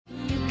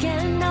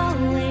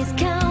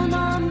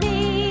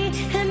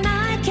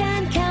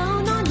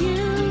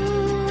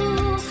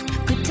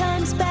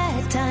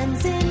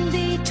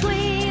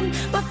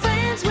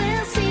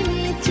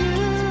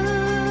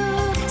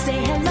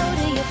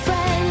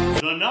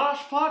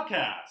Nosh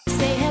Podcast.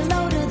 Say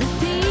hello to the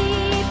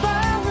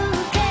people who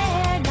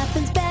care.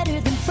 Nothing's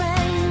better than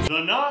friends.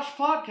 The Nosh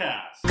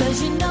Podcast.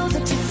 Cause you know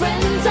that your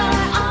friends are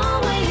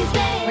always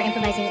there. We're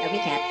improvising a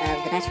recap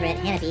of The Bachelorette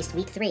Hannah Beast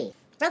Week 3.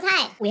 Roll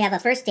Tide. We have a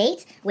first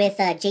date with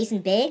Jason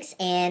Biggs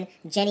and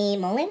Jenny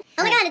Mullen.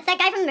 Oh my god, it's that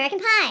guy from American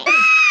Pie.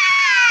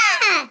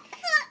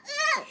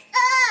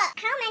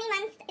 How many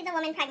months is a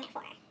woman pregnant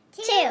for?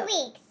 2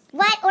 weeks.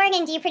 What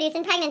organ do you produce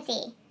in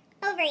pregnancy?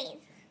 Ovaries.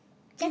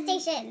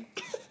 Gestation.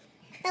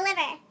 The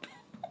liver.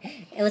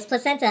 It was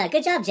placenta.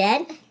 Good job,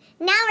 Jed.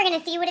 Now we're going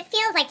to see what it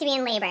feels like to be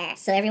in labor.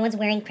 So everyone's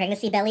wearing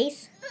pregnancy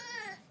bellies?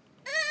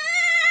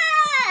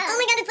 Oh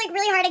my god, it's like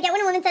really hard to get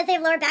when a woman says they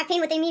have lower back pain,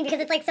 what they mean, because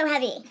it's like so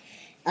heavy.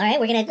 All right,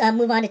 we're going to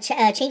move on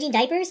to changing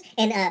diapers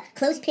and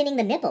close-pinning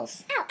the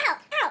nipples. Ow, ow,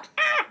 ow,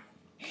 ah!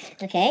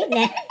 Okay,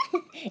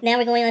 now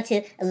we're going on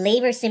to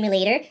labor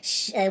simulator,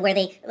 where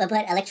they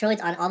put electrodes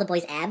on all the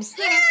boys' abs.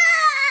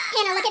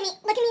 Hannah, look at me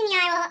in the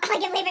eye while I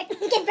give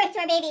birth to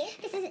our baby.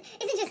 This isn't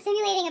just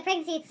simulating a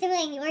pregnancy, it's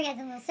simulating the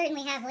orgasm we'll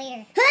certainly have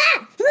later. It's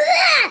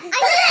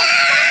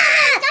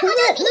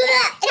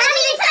not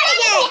even started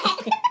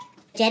yet!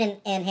 Jed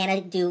and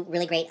Hannah do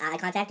really great eye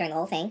contact during the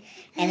whole thing,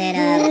 and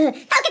then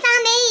Focus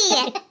on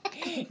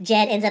me!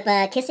 Jed ends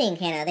up kissing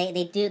Hannah.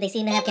 They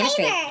seem to have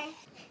chemistry.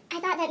 I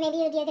thought that maybe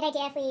it would be a good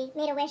idea if we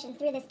made a wish and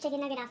threw this chicken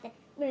nugget off the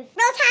roof.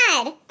 Roll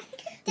Tide!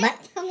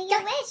 Don't tell me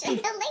your wish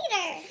until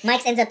later.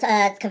 Mike ends up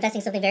confessing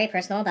something very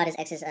personal about his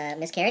ex's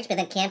miscarriage, but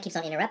then Cam keeps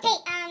on interrupting.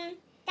 Hey,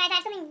 guys, I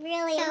have something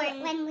really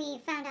important. When we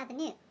found out the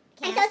news.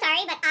 I'm so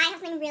sorry, but I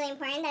have something really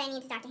important that I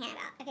need to talk to Hannah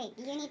about. Okay,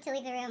 you need to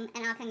leave the room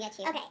and I'll come get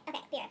you. Okay, be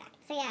right back.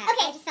 So yeah.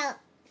 Okay,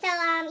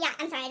 yeah,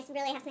 I'm sorry, I just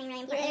really have something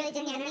really important. You really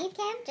didn't need to leave,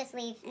 Cam? Just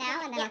leave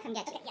now and then I'll come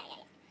get you. Okay, yeah.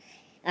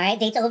 All right,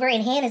 date's over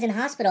and Hannah's in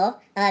hospital.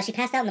 She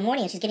passed out in the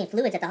morning and she's getting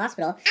fluids at the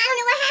hospital. I don't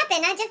know what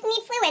happened. I just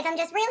need fluids. I'm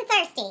just really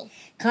thirsty.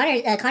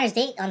 Connor's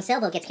date on the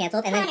sailboat gets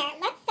canceled. And Connor,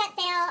 let's set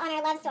sail on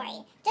our love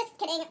story. Just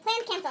kidding.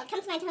 Plans canceled.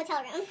 Come to my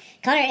hotel room.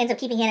 Connor ends up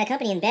keeping Hannah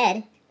company in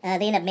bed.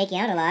 They end up making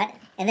out a lot.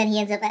 And then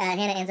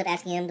Hannah ends up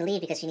asking him to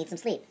leave because she needs some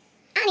sleep.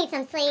 I need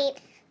some sleep.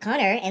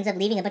 Connor ends up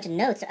leaving a bunch of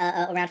notes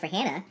around for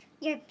Hannah.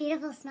 Your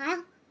beautiful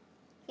smile.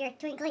 Your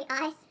twinkly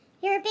eyes.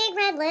 Your big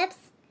red lips.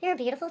 Your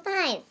beautiful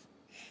thighs.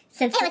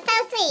 It was so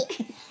sweet.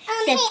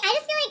 Hey, I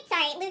just feel like,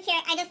 sorry, Luke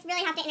here, I just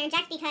really have to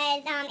interject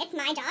because it's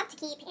my job to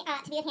be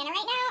with Hannah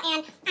right now,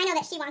 and I know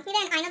that she wants me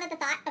there, and I know that the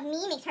thought of me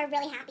makes her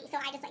really happy, so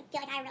I just feel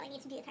like I really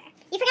need to be with her.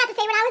 You forgot to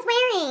say what I was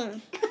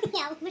wearing.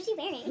 Yeah, what was she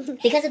wearing?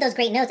 Because of those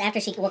great notes, after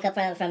she woke up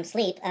from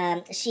sleep,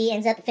 she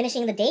ends up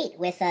finishing the date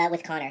with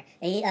Connor.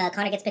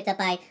 Connor gets picked up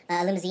by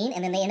a limousine,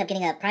 and then they end up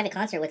getting a private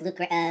concert with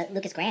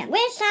Lucas Graham.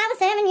 Wish I was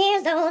 7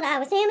 years old, I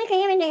was in the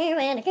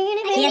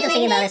He ends up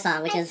singing the other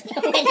song, which is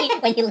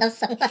when you love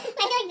someone. I feel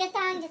like this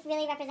song just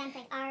really represents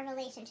like our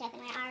relationship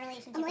and where our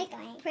relationship is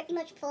going. Pretty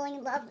much falling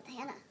in love with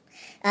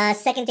Hannah.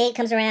 Second date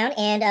comes around,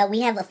 and we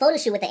have a photo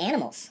shoot with the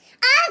animals.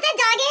 Oh, the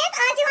doggies!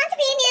 Oh, do you want to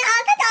be me?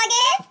 Oh, the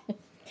doggies!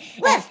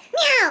 Woof!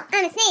 Meow!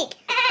 I'm a snake.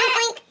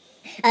 Oink,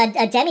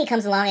 oink. Demi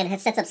comes along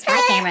and sets up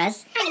spy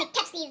cameras. I'm gonna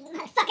catch these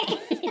motherfuckers.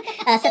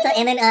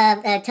 And then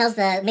tells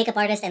the makeup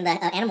artist and the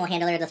animal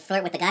handler to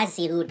flirt with the guys to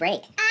see who would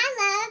break.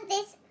 I love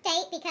this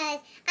date because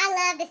I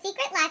love The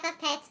Secret Life of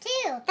Pets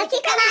 2. The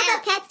Secret Life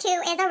of Pets 2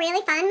 is a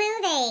really fun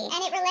movie.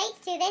 And it relates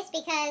to this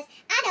because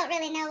I don't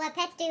really know what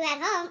pets do at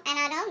home, and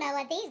I don't know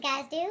what these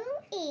guys do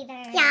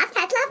either. Yes,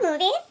 pets love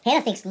movies.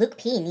 Hannah thinks Luke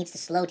P needs to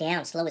slow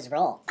his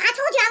roll. I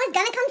told you I was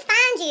gonna come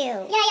find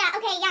you. Yeah,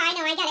 okay, I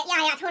know, I get it.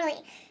 Yeah,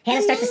 totally.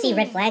 Hannah starts to see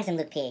red flags in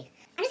Luke P.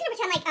 I'm just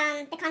gonna pretend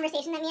like the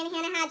conversation that me and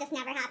Hannah had just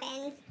never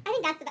happened. I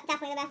think that's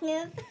definitely the best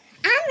move.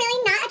 I'm really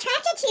not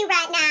attracted to you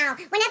right now.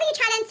 Whenever you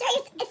try to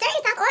insert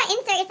yourself or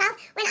insert yourself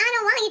when I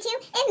don't want you to,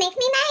 it makes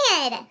me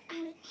mad.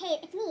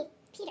 Hey, it's me,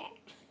 Peter.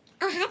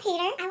 Oh, hi,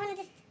 Peter. I want to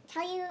just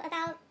tell you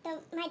about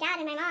my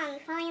dad and my mom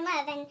falling in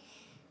love. And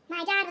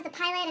my dad was a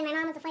pilot and my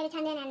mom was a flight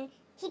attendant. And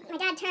my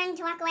dad turned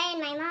to walk away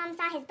and my mom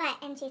saw his butt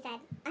and she said,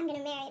 I'm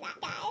gonna marry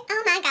that guy.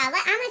 Oh my God,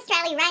 I'm gonna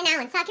strap you right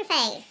now and suck your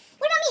face.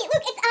 What about me?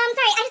 Luke,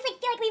 sorry, I just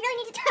feel like we really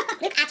need to talk.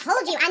 Luke, I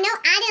told you, I know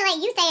I didn't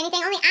let you say anything,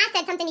 only I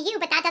said something to you,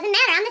 but that doesn't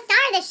matter. I'm the star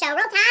of this show.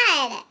 Roll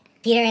Tide.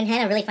 Peter and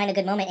Hannah really find a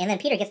good moment, and then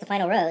Peter gets the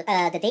final rose,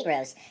 the date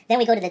rose. Then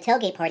we go to the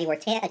tailgate party where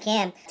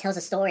Cam tells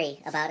a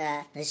story about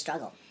his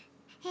struggle.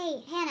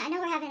 Hey, Hannah, I know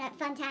we're having a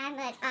fun time,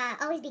 but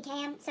always be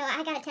Cam, so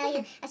I gotta tell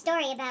you a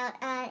story about,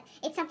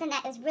 it's something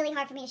that was really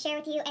hard for me to share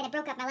with you, and it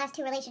broke up my last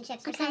 2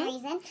 relationships for some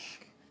reason.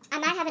 I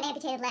might have an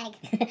amputated leg.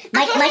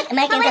 Mike but what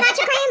ends up... about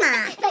your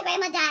grandma? My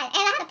grandma died, and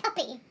I had a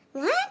puppy.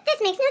 What?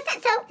 This makes no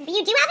sense. So,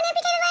 you do have an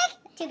amputated leg?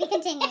 To be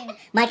continued.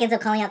 Mike ends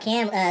up calling out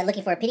Cam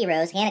looking for a pity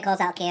rose. Hannah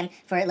calls out Cam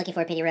for looking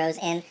for a pity rose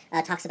and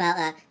talks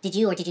about, did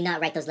you or did you not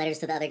write those letters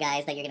to the other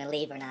guys that you're going to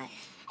leave or not?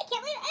 I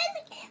can't believe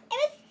it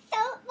was so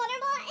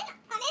vulnerable and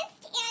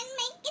honest, and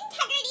my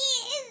integrity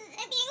is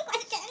being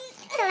questioned.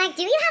 So,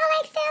 do you have a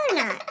leg still or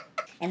not?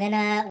 And then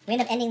we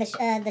end up ending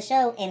the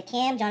show, and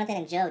Cam, Jonathan,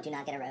 and Joe do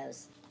not get a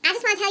rose. I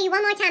just want to tell you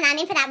one more time that I'm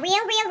in for that real.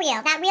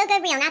 That real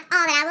good real, and that's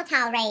all that I will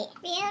tolerate.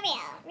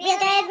 Real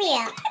good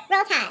real.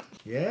 Roll Tide.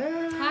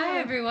 Yeah. Hi.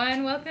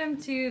 everyone. Welcome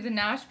to the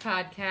Nosh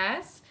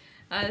podcast.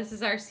 This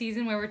is our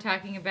season where we're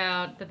talking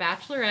about The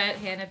Bachelorette,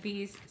 Hannah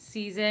B's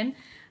season.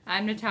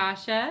 I'm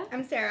Natasha.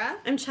 I'm Sarah.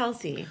 I'm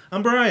Chelsea.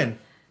 I'm Brian.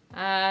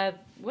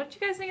 What did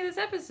you guys think of this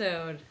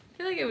episode?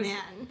 I feel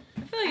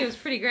like it was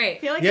pretty great. I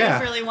feel like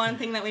there's really one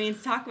thing that we need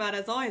to talk about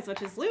as always,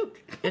 which is Luke.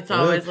 It's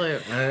always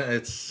Luke.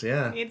 It's,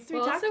 yeah. Needs to be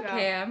Well, talked also about.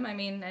 Cam. I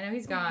mean, I know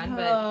he's gone,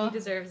 but he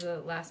deserves a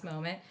last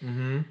moment.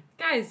 Mm-hmm.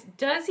 Guys,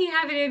 does he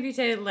have an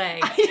amputated leg?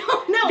 I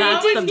don't know.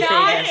 That's He the was biggest.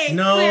 dying.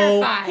 No,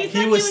 Clarify. He he said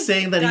was he was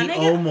saying that gonna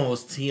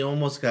he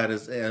almost got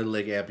his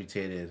leg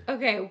amputated.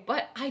 Okay,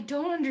 but I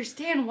don't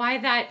understand why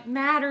that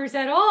matters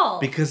at all.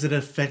 Because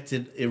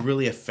it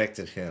really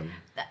affected him.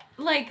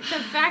 Like, the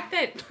fact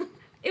that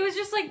it was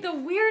just like the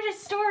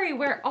weirdest story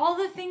where all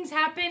the things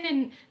happened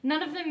and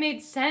none of them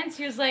made sense.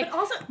 He was like, But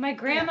also- my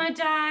grandma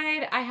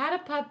died, I had a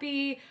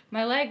puppy,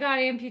 my leg got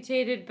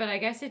amputated, but I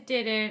guess it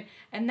didn't.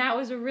 And that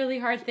was a really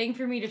hard thing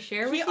for me to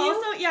share with He you.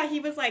 also, he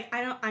was like,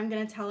 I'm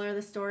gonna tell her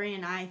the story,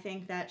 and I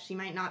think that she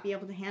might not be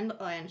able to handle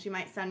it, and she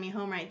might send me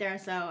home right there.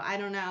 So I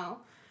don't know.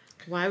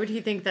 Why would he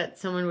think that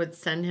someone would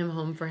send him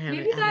home for him?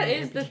 Maybe and that an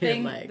is the amputated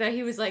thing leg? that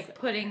he was like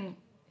putting,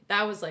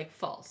 that was like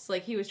false.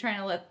 Like he was trying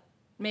to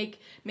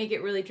make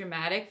it really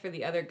dramatic for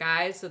the other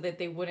guys so that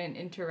they wouldn't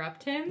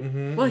interrupt him.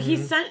 Mm-hmm. Well,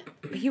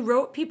 he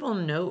wrote people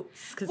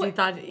notes because he What-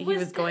 thought he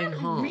was going that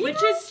home. real?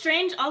 Which is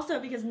strange also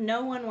because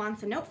no one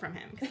wants a note from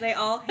him because they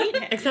all hate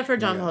him. Except for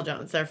John Paul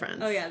Jones, they're friends.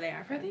 Oh yeah, they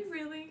are. Are Friends. they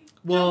really?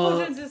 Well, John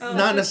Paul Jones is such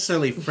not a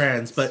necessarily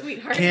friends, but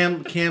sweetheart.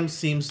 Cam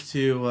seems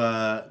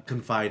to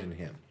confide in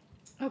him.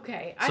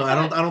 Okay. So I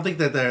don't think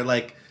that they're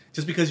like,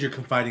 just because you're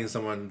confiding in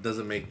someone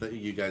doesn't make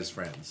you guys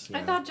friends. You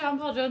I know? thought John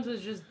Paul Jones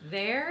was just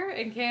there,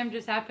 and Cam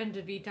just happened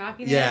to be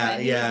talking to Yeah, him.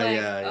 And he was yeah, like,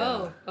 yeah.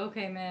 Oh,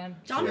 okay, man.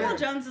 John Sure. Paul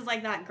Jones is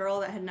like that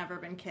girl that had never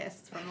been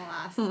kissed from the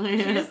last. Yeah.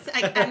 She just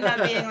ended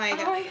up being like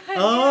Oh my god.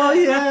 Oh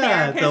yeah. yeah,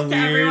 therapist the to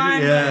weird,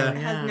 everyone, yeah. but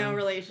has no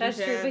relationship. That's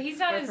true, but he's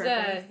not or as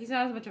purpose. he's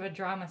not as much of a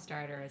drama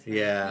starter as him.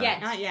 Yeah.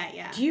 Yet. Not yet,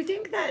 yeah. Do you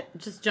think that,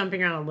 just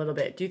jumping around a little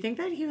bit, do you think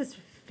that he was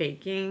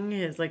faking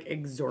his, like,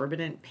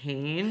 exorbitant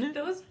pain?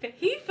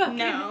 He fucking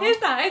his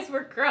eyes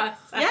were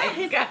cross-eyed, Yeah,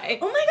 his guys.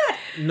 Oh my god.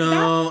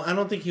 No, I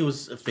don't think he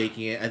was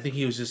faking it. I think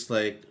he was just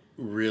like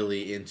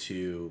really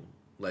into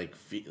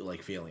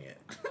feeling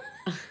it.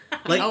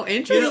 Like, Oh,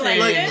 interesting. You know,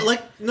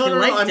 no. He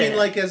I liked mean, it.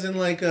 like as in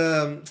like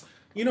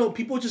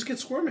people just get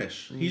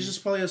squirmish. He's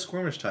just probably a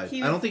squirmish type.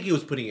 He I don't was- think he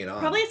was putting it on.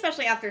 Probably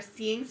especially after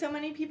seeing so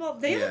many people.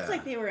 They Yeah. looked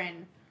like they were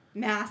in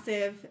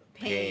massive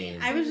pain. Pain.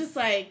 I was just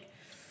like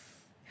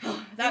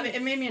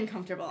it made me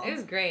uncomfortable. It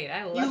was great.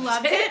 I loved You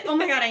loved it? Oh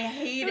my god, I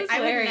hate It it. was I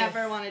would hilarious.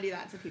 never want to do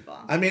that to people.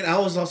 I mean, I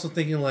was also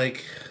thinking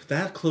like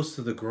that close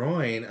to the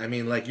groin. I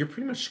mean, like you're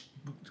pretty much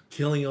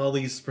killing all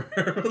these sperm.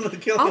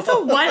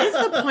 Also, what is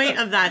the point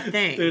of that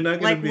thing? They're not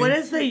gonna Like, be- what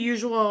is the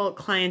usual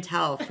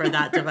clientele for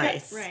that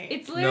device? Right.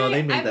 It's No, literally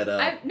they made I've, that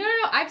up. No.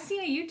 I've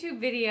seen a YouTube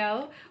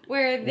video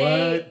where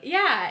they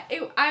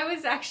What? I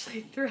was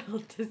actually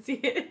thrilled to see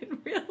it in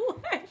real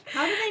life.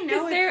 How do they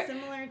know 'Cause it's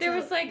similar to there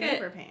was like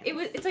labor pains?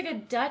 it's like a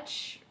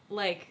Dutch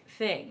like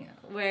thing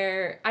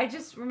where I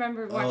just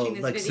remember watching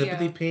this like video.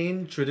 sympathy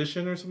pain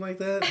tradition or something like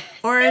that.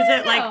 Or is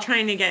it, No. like,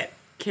 trying to get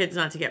kids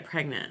not to get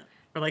pregnant?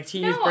 Or, like, to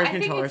use No, birth I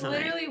think control or it's something?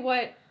 literally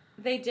what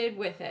they did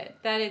with it.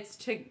 That it's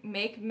to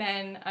make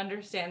men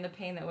understand the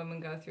pain that women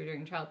go through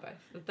during childbirth.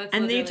 That's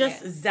And they literally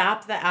just it.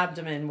 zap the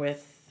abdomen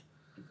with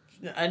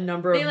a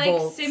number They of like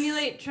volts.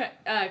 simulate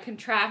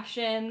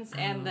contractions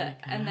and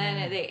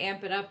then they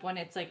amp it up when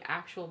it's like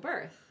actual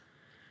birth.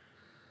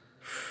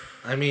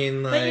 I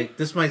mean, like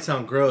this might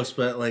sound gross,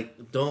 but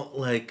like don't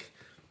like.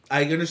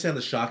 I understand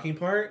the shocking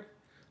part,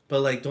 but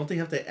like, don't they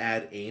have to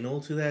add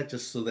anal to that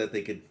just so that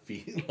they could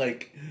feel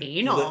like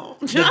Anal?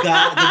 The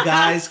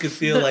guys could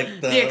feel like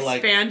the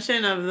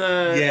expansion of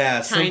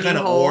the some tiny kind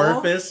of hole.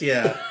 orifice,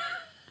 yeah.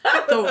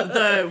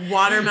 the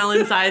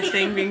watermelon sized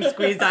thing being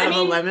squeezed out of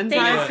a lemon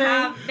sized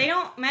thing.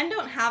 Men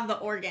don't have the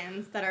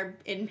organs that are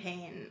in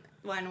pain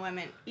when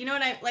women. You know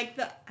what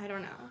I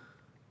don't know.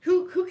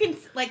 Who can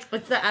like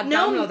It's the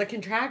abdominal, the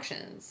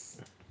contractions.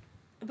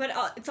 But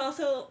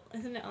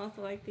isn't it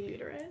also like the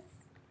uterus?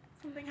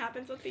 Something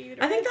happens with the uterus.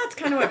 I think that's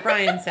kind of what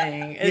Brian's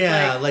saying. Is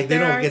Yeah, like they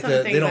there don't are get some to,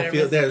 things they that don't are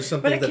feel. missing. There's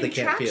some But a things that they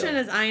can't contraction, feel.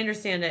 as I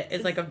understand it,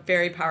 is like a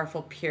very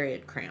powerful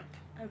period cramp.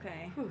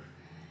 Okay.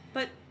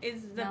 But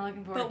Not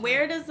looking forward but to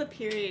where it. does the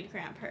period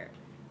cramp hurt?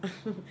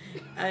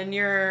 And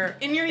your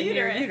In your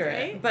uterus,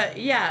 right?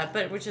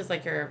 But which is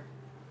like your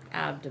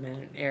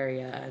abdomen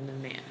area in a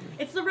man.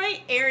 It's the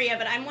right area,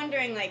 but I'm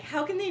wondering like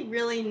how can they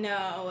really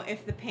know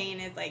if the pain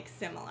is like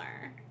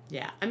similar?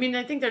 Yeah, I mean,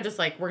 I think they're just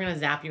like, we're gonna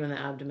zap you in the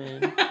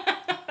abdomen,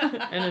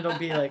 and it'll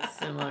be like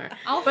similar.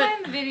 I'll But-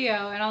 find the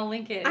video and I'll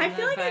link it. I in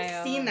feel the like I've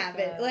bio seen of that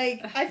bit. the-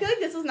 Like I feel like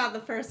this was not the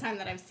first time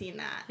that I've seen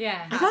that.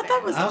 Yeah. I thought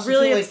that was I also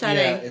really feel like,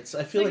 upsetting. Yeah,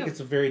 I feel like like a- it's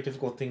a very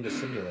difficult thing to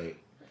simulate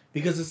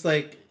because it's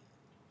like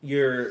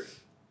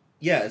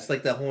it's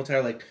like that whole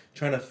entire like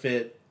trying to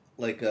fit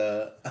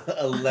a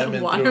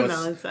lemon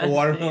Watermelon through a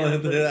watermelon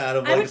out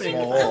of I like would a think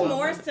small a hole.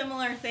 more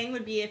similar thing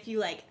would be if you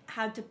like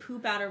had to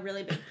poop out a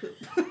really big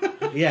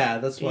poop. Yeah,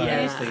 that's why I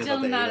Yeah. was thinking Still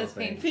about the not anal as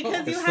thing. painful.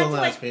 Because you It's had still to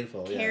not as like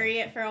painful, yeah. carry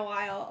it for a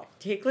while.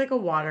 Take like a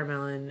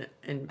watermelon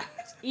and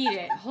Eat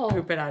it whole.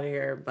 poop it out of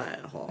your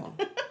butthole.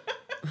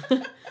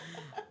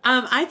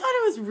 I thought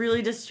it was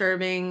really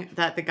disturbing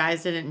that the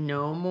guys didn't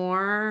know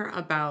more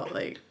about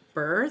like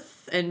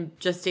birth and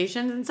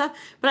gestations and stuff.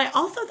 But I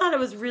also thought it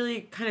was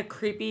really kind of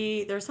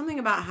creepy. There's something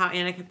about how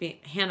Hannah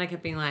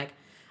kept being like,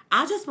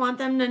 I just want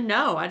them to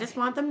know. I just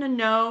want them to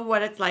know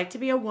what it's like to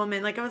be a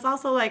woman. Like, it was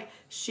also like,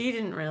 she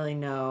didn't really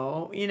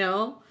know, you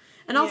know?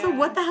 And also, Yeah.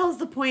 what the hell's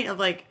the point of,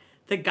 like,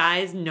 the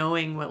guys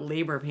knowing what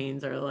labor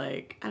pains are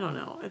like? I don't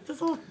know. This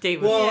whole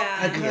date was Well, Yeah.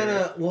 I kind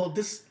of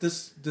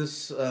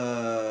this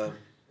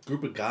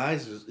group of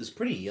guys is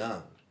pretty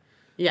young.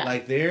 yeah.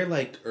 Like they're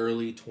like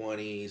early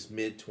 20s,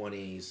 mid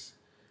 20s.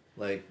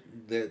 Like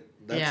that's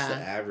Yeah. the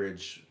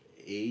average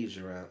age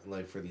around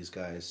like for these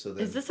guys. So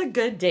then, Is this a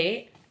good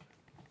date?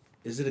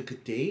 is it a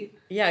good date?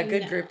 Yeah, a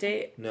good No. group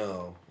date?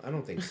 No, I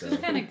don't think so.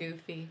 It's kind of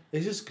goofy.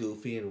 It's just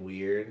goofy and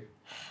weird.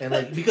 And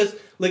like because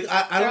like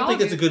I They're don't all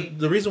think it's a goofy. good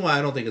the reason why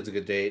I don't think it's a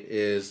good date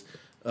is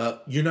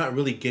you're not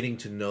really getting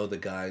to know the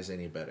guys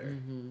any better,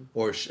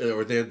 or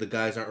the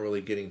guys aren't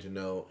really getting to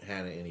know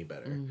Hannah any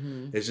better.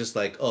 It's just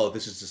like, oh,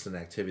 this is just an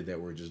activity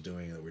that we're just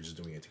doing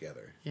it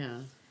together. Yeah.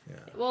 Yeah.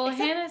 Well,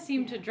 Hannah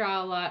seemed to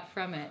draw a lot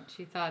from it.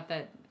 She thought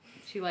that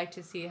she liked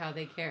to see how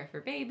they care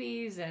for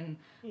babies and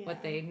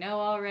what they know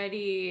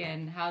already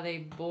and how they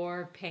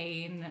bore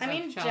pain. I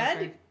mean, of childbirth.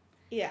 Jed.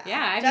 Yeah.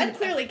 Yeah, I Jed mean,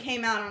 clearly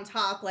came out on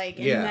top, like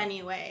in Yeah.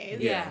 many ways.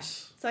 Yeah.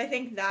 Yes. So I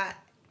think that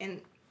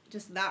in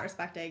just that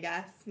respect, I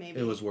guess maybe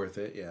It was worth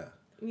it. Yeah.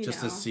 you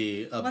Just know. to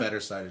see a Well- better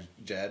side of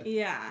Jed.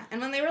 Yeah,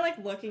 and when they were like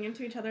looking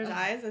into each other's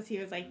eyes as he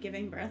was like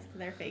giving birth to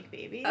their fake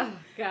baby, Oh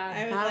God,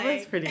 I was That like,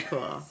 was pretty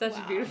cool. such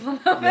wow. a beautiful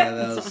moment. Yeah,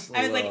 that was.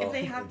 I was like, if little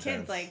they have intense.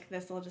 kids, like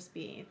this will just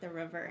be the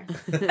reverse.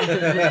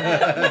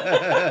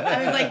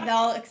 I was like,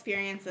 they'll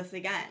experience this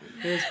again.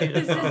 It was This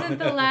beautiful. isn't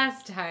the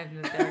last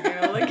time that they're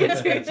gonna look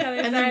into each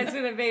other's And then- eyes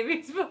when a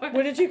baby's born.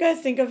 What did you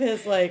guys think of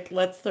his, like,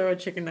 let's throw a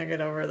chicken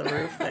nugget over the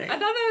roof thing? I thought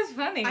that was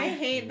funny. I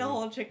hate the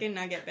whole chicken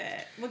nugget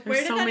bit. Look, There's where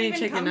did so that many even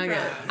chicken come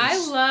nuggets. from? I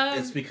love.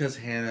 It's because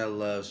Hannah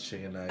loves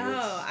chicken nuggets.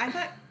 Oh, I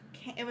thought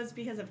it was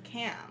because of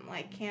Cam.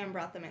 Like Cam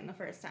brought them in the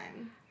first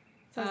time.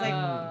 So I was like,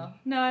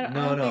 no, I don't, I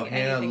No, don't no. think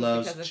Hannah anything's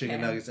loves because of chicken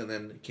Cam. nuggets, and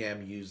then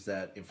Cam used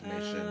that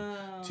information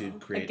to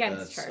create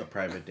Against her. a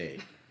private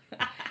date.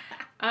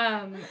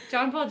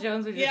 John Paul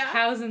Jones was just Yeah.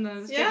 housing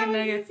those chicken Yeah,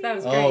 nuggets. That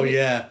was great. Oh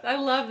yeah. I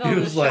loved all He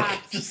the was like-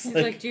 shots. just He's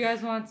like- like, "Do you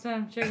guys want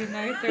some chicken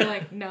nuggets?" They're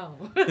like, "No."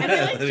 I feel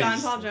like He's-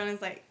 John Paul Jones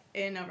is like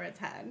in over its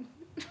head.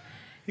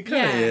 He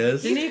kind of Yeah.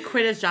 is. Didn't he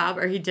quit his job,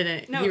 or he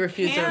didn't? No, he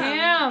refused to.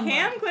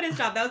 Cam quit his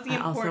job. That was the I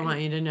important. also want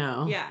you to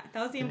know. Yeah,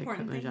 that was the that I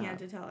important quit thing my he had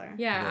job. to tell her.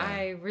 Yeah, Yeah.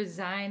 I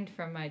resigned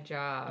from my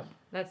job.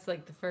 That's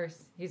like the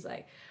first. He's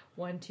like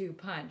 1-2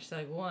 punch. So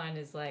like 1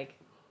 is like,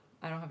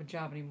 I don't have a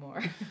job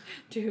anymore.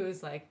 2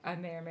 is like, I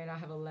may or may not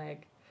have a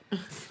leg.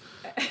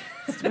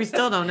 We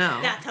still don't know.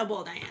 That's how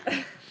bold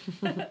I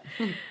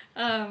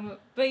am.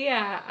 But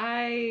yeah,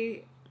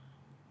 I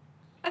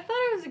thought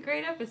it was a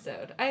great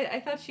episode.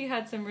 I thought she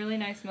had some really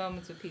nice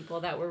moments with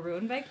people that were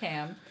ruined by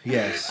Cam.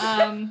 Yes.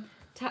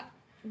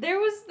 There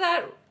was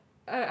that.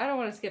 I don't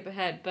want to skip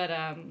ahead, but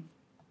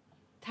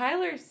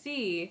Tyler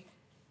C.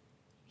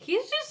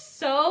 He's just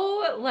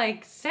so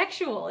like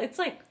sexual. It's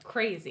like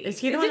crazy. Is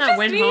he the it one that just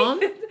went me? home?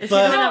 Is he the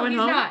But- one that No, went he's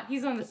home? not.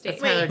 He's on the stage.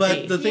 That's Tyler but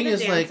D. the thing He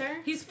is, like, dancer?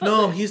 He's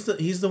no, footloose.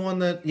 he's the one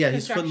that he's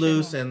Construction.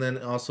 footloose, and then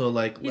also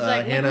like He's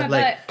like, "Lick Hannah my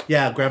like butt."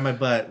 yeah, grab my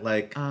butt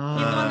like. He's the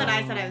one that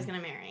I said Oh. I was gonna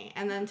marry,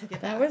 and then took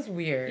it That back. was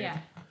weird. Yeah.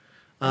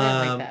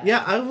 I didn't like that.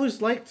 Yeah, I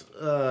always liked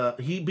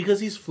because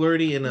he's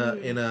flirty in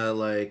a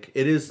like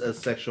it is a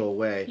sexual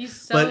way. He's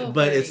so but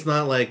flirty. it's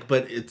not like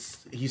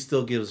he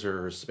still gives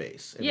her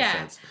space in a Yeah,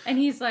 sense. and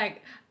he's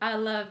like, I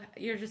love,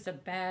 you're just a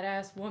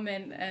badass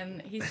woman,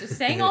 and he's just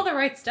saying all the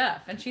right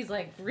stuff, and she's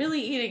like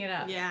really eating it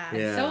up. Yeah. And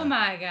Yeah. so am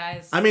I,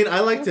 guys. I mean, I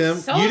liked him.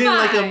 So You didn't am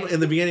like I. him in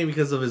the beginning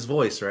because of his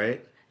voice,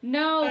 right?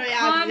 No, Oh, yeah,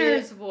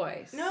 Connor's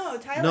voice. No,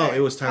 Tyler. No, it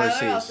was Tyler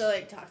C's. also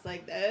like talks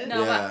like this.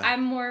 No, Yeah.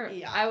 I'm more,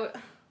 Yeah.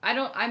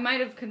 I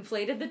might have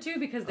conflated the two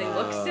because they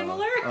look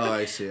similar. Oh,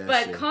 I see.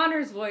 But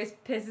Connor's voice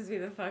pisses me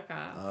the fuck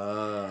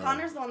off.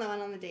 Connor's the one that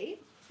went on the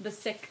date. The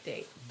sick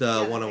date. The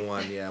Yeah,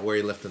 one-on-one, yeah, where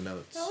he left the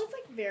notes. That was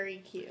like very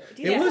cute.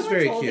 Do It you think was someone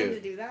very told him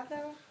cute. to do that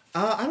though?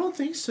 I don't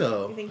think You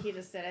so. think he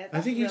just did it? I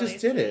think he That's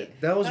just really did it.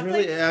 sweet. That was That's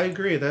really. like- I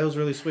agree. That was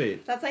really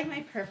sweet. That's like my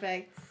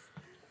perfect.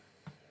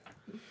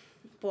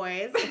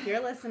 Boys, if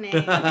you're listening.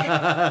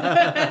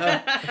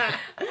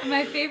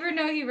 My favorite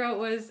note he wrote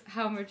was,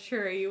 how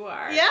mature you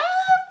are. Yeah,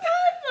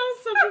 that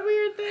was such a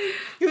weird thing.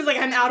 He was like,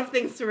 I'm out of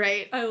things to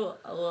write. I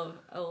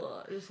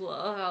just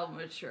love how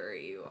mature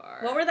you are.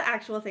 What were the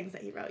actual things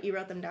that he wrote? You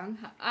wrote them down?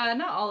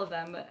 Not all of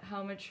them, but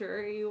how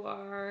mature you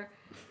are,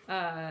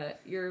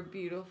 your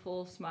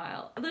beautiful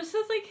smile. This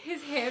is like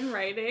his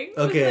handwriting.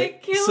 Was, Okay,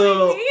 like,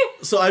 killing me.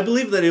 so I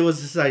believe that it was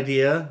his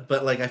idea,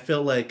 but like I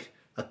felt like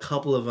a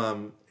couple of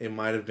them, it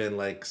might have been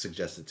like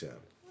suggested to him.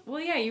 Well,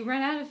 yeah, you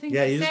run out of things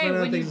Yeah, to you just say run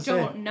out of when you things to say.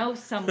 don't know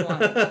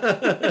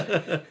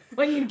someone.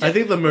 When you just I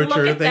think the look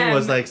mature at thing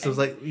was them like, so it was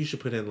like, you should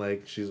put in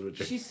like, she's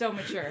mature. She's so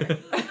mature.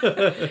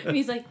 And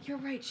he's like, you're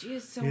right, she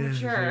is so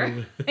mature.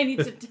 I need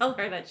to tell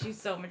her that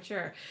she's so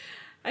mature.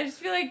 I just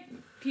feel like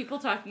people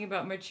talking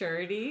about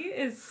maturity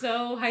is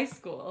so high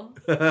school.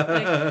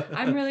 Like,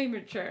 I'm really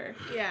mature.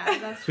 Yeah,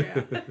 that's true.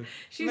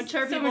 She's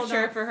Mature so people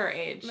mature don't- for her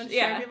age. Mature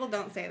Yeah. people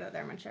don't say that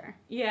they're mature.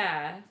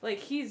 Yeah. Like,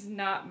 he's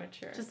not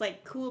mature. Just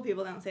like cool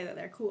people don't say that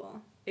they're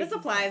cool. This Exactly.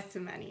 applies to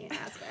many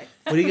aspects.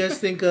 What do you guys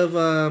think of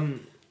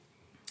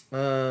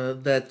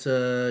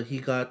that he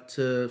got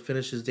to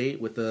finish his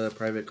date with a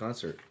private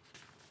concert?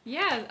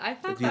 Yeah, I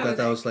thought Do you that thought was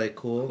that was like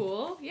cool?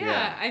 cool. Yeah,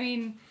 Yeah. I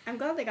mean, I'm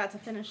glad they got to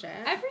finish it.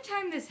 every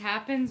time this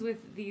happens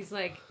with these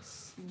like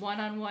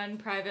one-on-one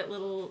private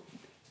little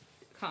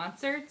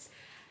concerts,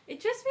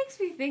 it just makes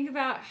me think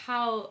about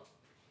how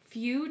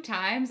few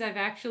times I've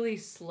actually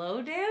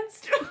slow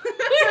danced with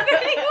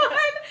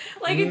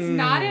anyone. Like, it's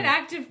not an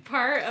active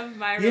part of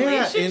my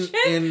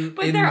relationship,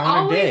 but in they're modern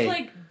always day.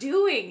 like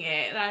doing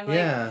it, and I'm like,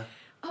 Yeah.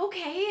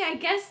 okay, I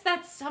guess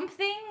that's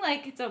something.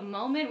 Like, it's a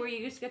moment where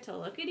you just get to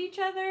look at each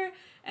other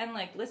and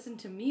like listen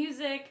to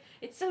music.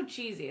 It's so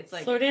cheesy. It's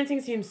like Slow dancing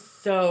seems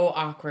so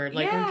awkward.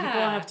 Like when people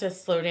Yeah. have to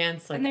slow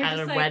dance like And they're at a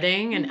just like,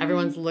 wedding and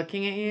everyone's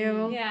looking at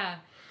you. yeah.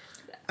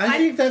 I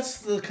think that's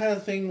the kind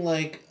of thing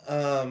like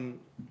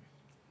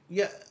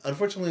yeah,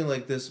 unfortunately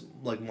like this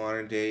like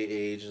modern day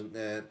age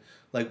and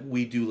like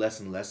we do less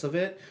and less of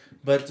it.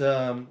 But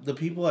the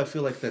people I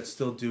feel like that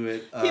still do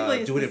it People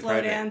used do it to in slow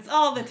private. dance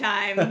all the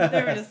time.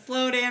 They were just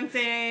slow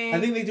dancing. I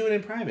think they do it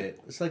in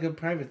private. It's like a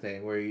private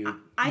thing where you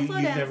I slow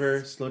you've danced.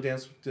 never slow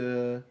danced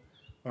or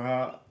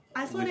how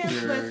I slow with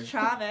danced your- with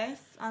Travis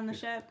on the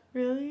ship.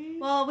 Really?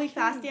 Well, we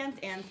fast danced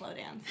and slow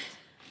danced,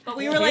 but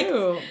we were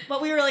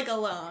like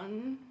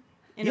alone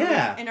in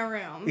Yeah. in a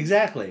room.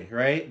 Exactly,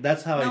 right?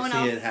 That's how No I one see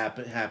else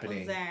it happening.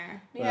 Was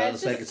there. Yeah, It's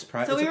it's like just-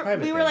 So it's a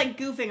private we were thing. like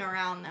goofing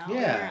around though.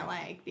 Yeah. We weren't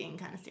like being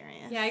kind of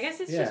serious. Yeah, I guess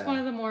it's Yeah. just one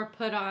of the more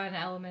put on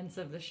elements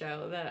of the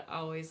show that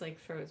always like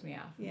throws me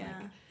off. I'm Yeah.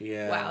 like,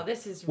 Yeah. wow,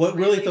 this is What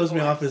really throws me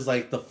forced. off is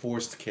like the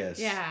forced kiss.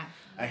 Yeah.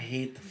 I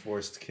hate the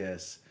forced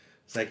kiss.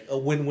 It's like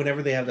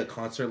whenever they have the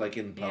concert like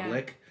in Yeah.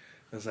 public,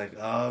 it's like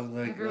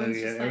Everyone's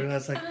just like,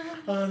 everyone's like,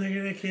 oh, they're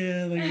gonna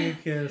kiss, they're gonna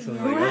kiss. I'm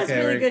Who like, has okay,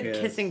 really we're good kiss.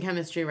 kissing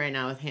chemistry right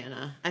now with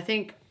Hannah? I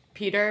think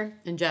Peter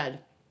and Jed.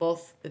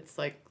 Both, it's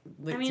like,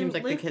 it I mean, seems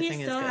like Luke the kissing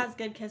P is still good. has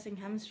good kissing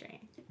chemistry.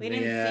 We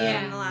didn't Yeah. see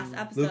it in the last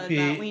episode, Luke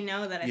P- but we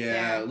know that it's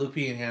Yeah, there. Luke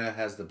P and Hannah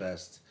has the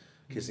best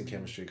kissing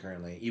chemistry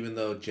currently, even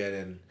though Jed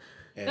and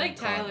I like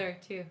Con- Tyler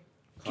too.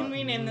 Can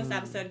we name this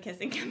episode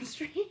Kissing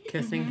Chemistry?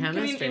 Kissing Can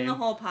we chemistry. name the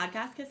whole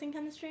podcast Kissing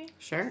Chemistry?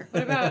 Sure.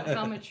 What about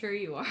how mature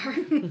you are?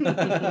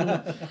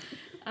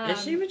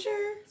 Is she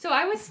mature? So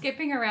I was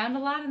skipping around a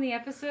lot in the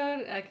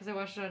episode because I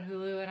watched it on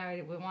Hulu and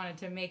I wanted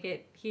to make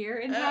it here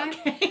in time.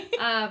 Okay.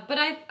 But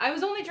I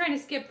was only trying to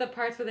skip the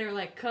parts where they were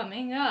like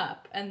coming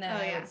up and then Oh,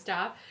 I yeah. would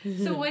stop.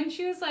 So when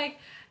she was like,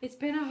 "It's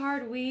been a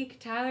hard week,"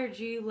 Tyler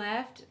G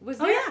left. Was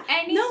Oh, there yeah.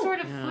 any No. sort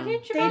of No.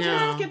 footage They about No. just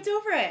that? skipped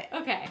over it.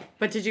 Okay.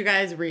 But did you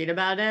guys read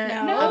about it?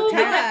 No. No, tell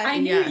but us. I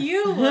knew Yes.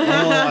 you Oh, would.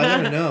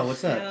 I don't know.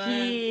 What's up?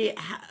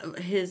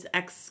 His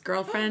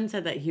ex-girlfriend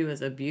said that he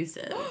was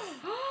abusive.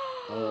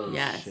 Oh,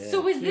 Yes. shit. So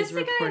was He's this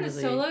the guy on the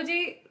reportedly- solo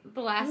date the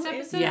last Who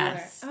is episode? he?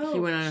 Yes. Oh, he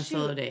went on a shoot.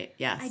 solo date.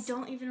 Yes. I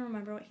don't even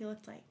remember what he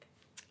looked like.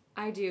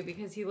 I do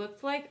because he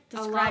looked like a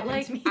Describe lot him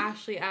like to me.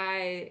 Ashley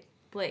I.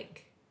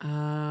 Blake.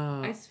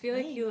 Oh. I feel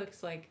like he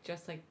looks like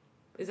just like.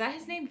 Is that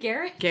his name,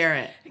 Garrett?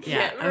 Garrett.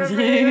 Yeah. can't I was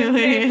remember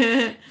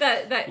his like,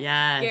 That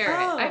Yes. Garrett.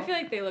 Oh. I feel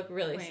like they look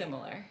really Wait.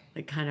 similar.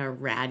 like kind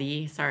of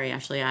ratty. Sorry,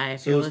 Ashley.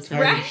 If So you're it was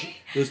listening. Tyler. Right. G,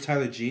 it was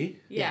Tyler G,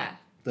 Yeah.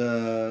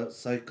 the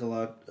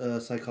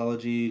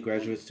psychology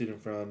graduate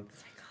student from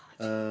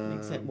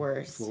Makes it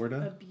worse.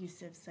 Florida.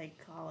 Abusive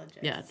psychologist.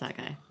 Yeah, it's that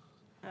guy.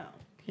 Oh.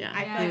 Yeah.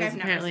 I feel he like was I've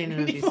never apparently in seen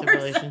an him abusive before,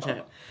 so-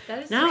 relationship.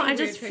 That is No, such a I weird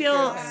just picture feel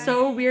of him.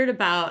 so weird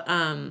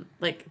about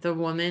like the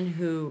woman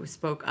who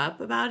spoke up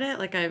about it.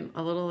 Like I'm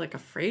a little like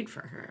afraid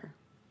for her.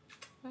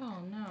 Oh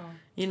no.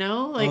 You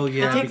know, like Oh,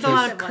 yeah, it takes a because-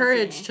 lot of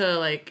courage to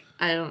like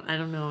I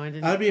don't know. I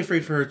didn't. I'd be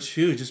afraid for her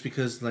too, just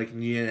because like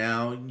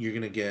now you're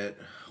gonna get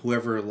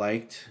whoever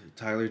liked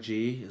Tyler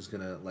G is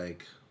gonna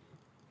like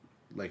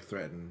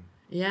threaten.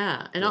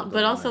 Yeah, and Don't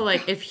but also know.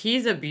 like if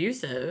he's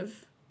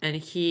abusive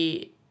and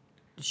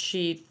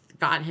she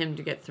got him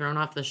to get thrown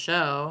off the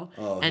show,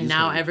 Oh, and he's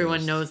now gonna be everyone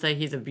pissed. knows that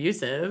he's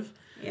abusive,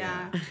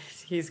 Yeah.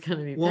 he's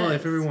gonna be Well, pissed.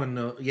 if everyone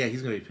knows, yeah,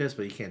 he's gonna be pissed,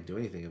 but he can't do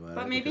anything about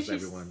But it maybe because she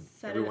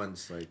said it-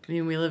 everyone's like. I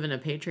mean, we live in a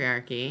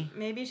patriarchy.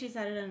 Maybe she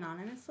said it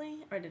anonymously,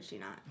 or did she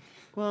not?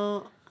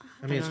 Well,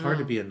 I mean, it's don't hard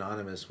to know. be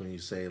anonymous when you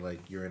say like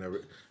you're in a.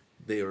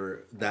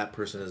 That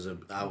person is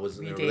I was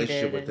in We a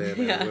relationship with dated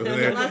them. and- And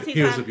Unless he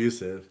he's was had-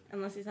 abusive.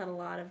 Unless he's had a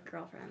lot of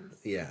girlfriends.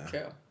 Yeah.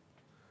 True.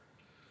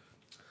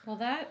 Well,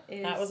 that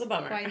was a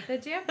bummer. quite the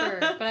damper.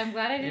 But I'm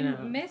glad I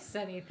didn't miss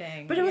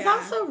anything. But it was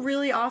also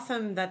really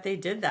awesome that they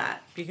did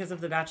that because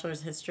of The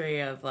Bachelor's history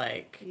of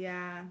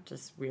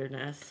just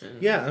weirdness.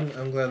 And Yeah,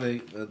 I'm glad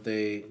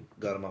they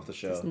got him off the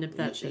show. Just nip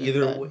that shit.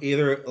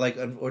 Either like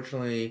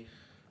unfortunately,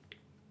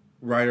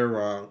 right or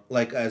wrong,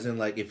 like as in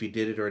like if he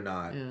did it or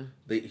not,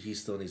 he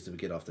still needs to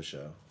get off the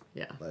show.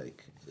 Yeah.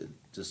 Like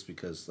just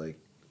because like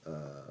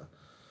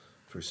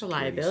for a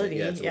liability.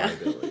 It's a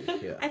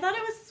liability. Yeah. I thought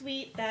it was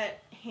sweet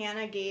that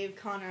Hannah gave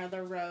Connor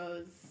the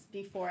rose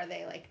before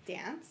they like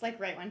danced, like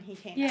right when he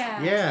came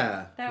out.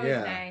 Yeah. That was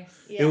nice.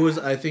 Yeah. It was.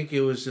 I think it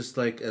was just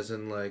like as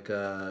in like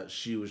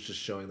she was just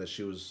showing that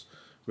she was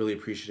really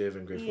appreciative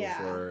and grateful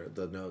for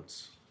the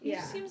notes. He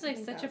just seems like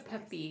such a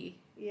puppy.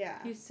 Nice. Yeah.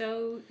 He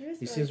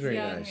seems very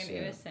young nice. and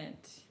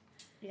innocent.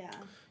 Yeah.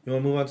 You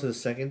want to move on to the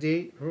second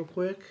date real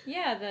quick?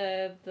 Yeah,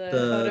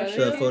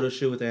 the photo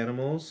shoot with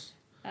animals.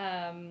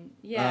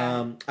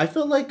 Yeah. I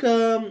felt like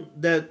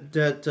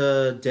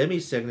that Demi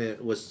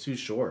segment was too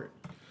short.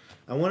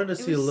 I wanted to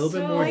see a little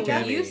bit more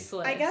Demi.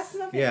 Useless. I guess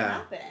nothing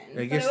happened.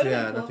 I guess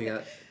nothing.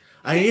 Cool.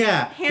 They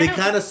Hannah,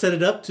 kind of set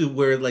it up to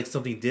where like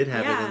something did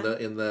happen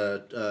in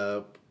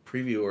the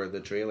preview or the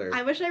trailer.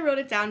 I wish I wrote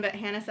it down, but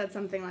Hannah said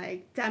something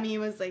like Demi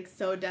was like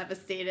so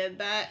devastated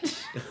that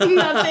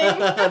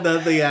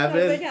nothing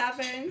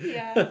happened.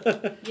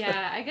 Yeah.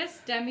 Yeah, I guess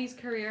Demi's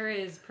career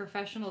is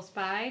professional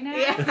spy now.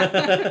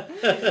 Yeah.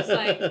 It's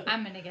like,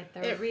 I'm gonna get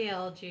the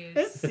real juice.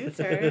 It suits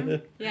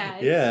her. Yeah,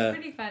 it's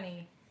pretty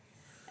funny.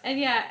 And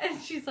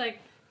and she's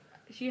like,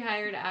 she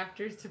hired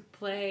actors to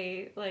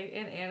play like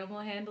an animal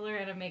handler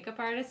and a makeup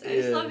artist. I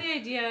just love the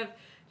idea of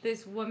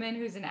this woman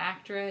who's an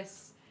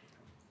actress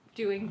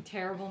doing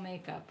terrible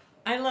makeup.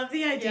 I love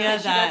the idea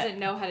that that she doesn't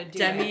know how to do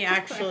Demi it.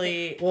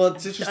 actually well,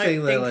 it's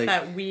interesting thinks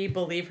that we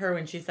believe her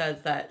when she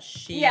says that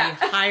she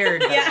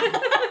hired them.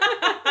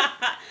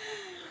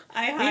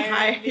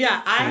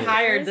 I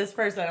hired this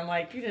person. I'm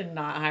like, you did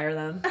not hire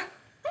them.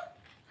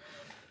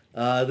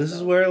 This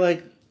is where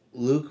like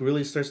Luke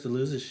really starts to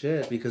lose his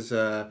shit because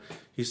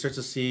he starts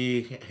to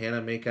see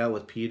Hannah make out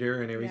with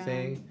Peter and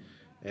everything,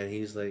 and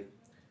he's like,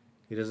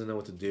 he doesn't know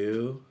what to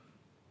do,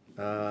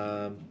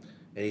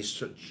 and he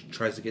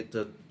tries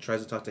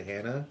to talk to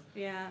Hannah.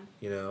 Yeah.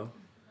 You know.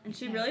 And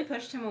she really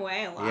pushed him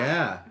away a lot.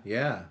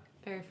 Yeah.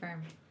 Very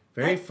firm.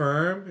 Very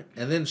firm,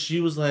 and then she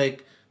was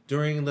like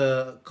during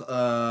the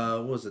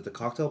what was it, the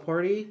cocktail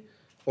party,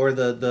 or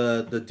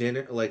the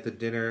dinner, like the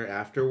dinner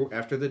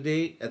after the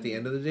date, at the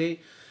end of the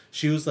date,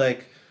 she was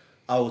like,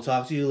 I will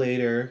talk to you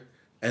later,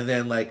 and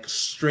then like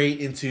straight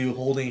into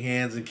holding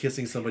hands and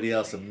kissing somebody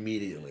else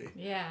immediately.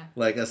 Yeah.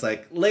 Like it's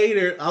like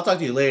later, I'll talk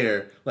to you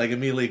later. Like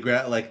immediately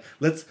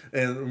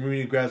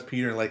immediately grabs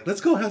Peter and like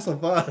let's go have some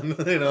fun.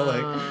 You know,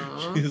 like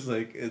she's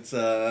like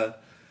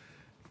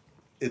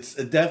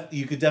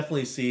you could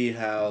definitely see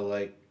how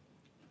like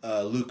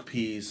Luke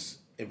P's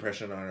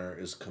impression on her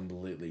is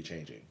completely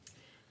changing.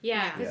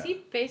 Yeah, because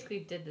he basically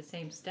did the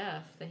same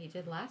stuff that he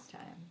did last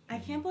time. I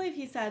can't believe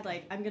he said,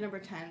 like, I'm going to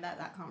pretend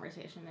that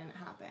conversation didn't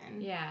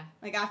happen. Yeah.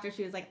 Like, after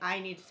she was like,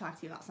 I need to talk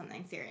to you about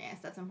something serious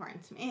that's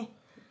important to me.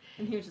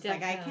 And he was just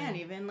like, I can't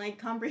even, like,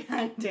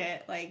 comprehend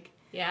it. Like...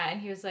 Yeah,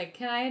 and he was like,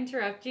 can I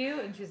interrupt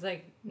you? And she's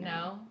like,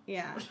 no.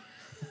 Yeah.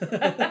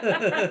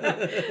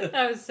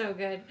 That was so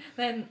good.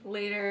 Then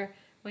later,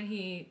 when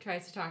he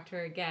tries to talk to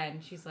her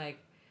again, she's like,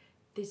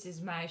 this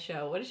is my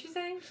show. What is she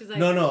saying? She's like,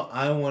 no,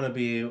 I want to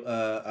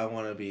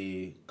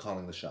be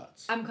calling the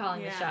shots. I'm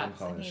calling the shots. I'm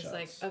calling and the he's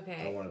shots. like,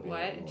 okay,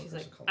 what? And she's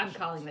like, I'm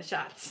calling the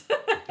shots.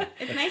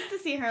 It's nice to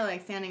see her,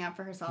 like, standing up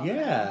for herself.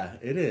 Yeah,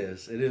 it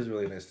is. It is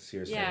really nice to see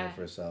her standing up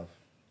for herself.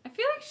 I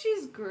feel like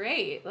she's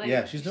great.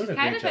 Like, she's doing a great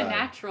kind of job. a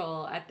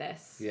natural at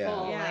this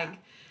whole, like,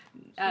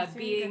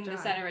 being the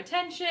center of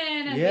attention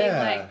and being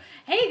like,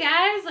 hey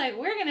guys, like,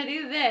 we're gonna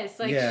do this.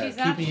 Like, she's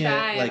not keeping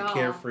shy it, like, at all.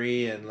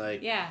 carefree and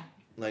like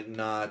like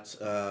not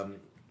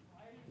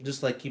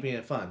just like keeping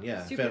it fun.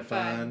 Super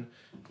fun,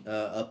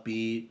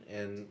 upbeat,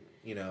 and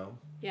you know,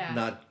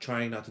 not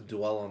trying not to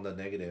dwell on the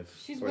negative.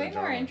 She's way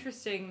more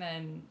interesting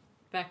than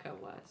Becca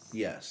was.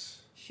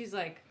 Yes. She's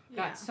like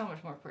got so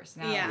much more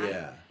personality.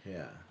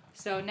 Yeah.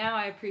 So now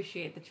I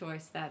appreciate the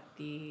choice that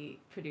the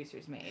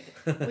producers made.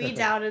 We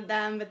doubted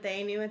them, but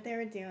they knew what they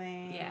were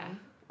doing. Yeah.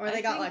 Or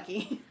they got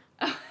lucky.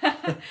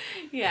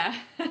 Yeah.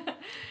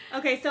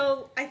 Okay,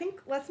 so I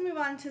think let's move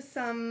on to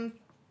some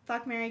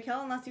Fuck, Marry,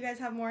 Kill, unless you guys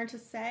have more to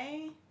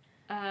say.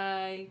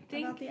 I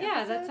think,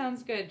 that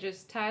sounds good.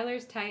 Just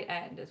Tyler's tight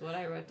end is what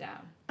I wrote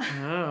down.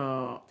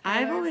 Oh,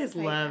 I've always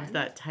loved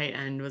that tight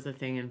end was a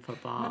thing in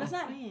football. What does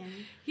that mean?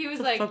 He was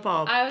it's like,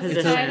 football I was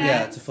position. a tight end,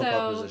 Yeah, it's a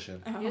football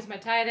position. Here's my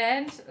tight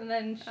end, and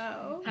then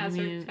has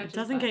her touch it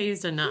doesn't get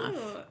used enough.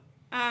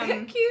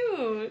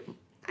 Cute.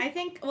 I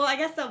think, well, I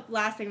guess the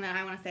last thing that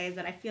I want to say is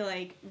that I feel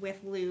like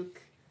with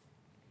Luke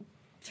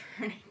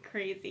turning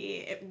crazy,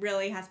 it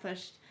really has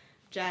pushed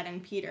Jed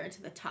and Peter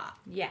to the top.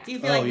 Yeah. Do you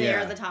feel like they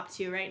are the top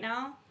two right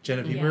now? Jen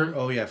and Peter?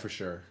 Oh, yeah, for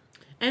sure.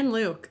 And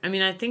Luke. I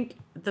mean, I think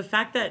the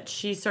fact that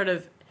she sort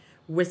of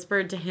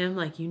whispered to him,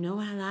 like, you know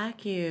I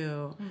like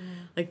you.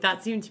 Like,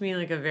 that seemed to me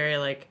like a very,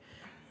 like,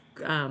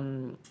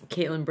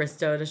 Caitlin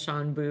Bristow to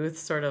Sean Booth,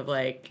 sort of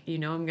like, you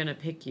know I'm gonna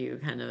pick you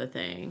kind of a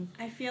thing.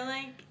 I feel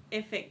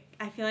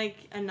like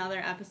another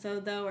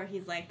episode, though, where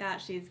he's like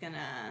that, she's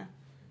gonna...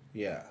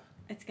 Yeah.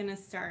 It's gonna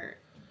start...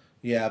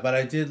 Yeah, but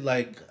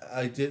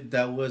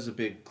that was a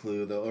big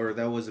clue, though, or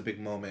that was a big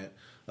moment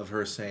of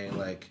her saying,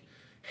 like,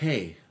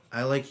 hey,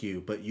 I like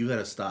you, but you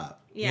gotta stop.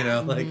 Yeah. You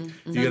know, like,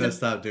 So you gotta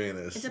stop doing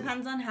this. It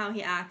depends on how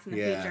he acts in the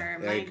Yeah, future.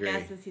 I My agree.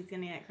 guess is he's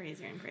gonna get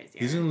crazier and crazier.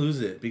 He's gonna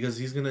lose it because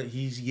he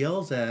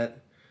yells at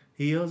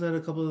a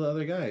couple of the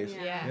other guys.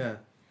 Yeah. Yeah.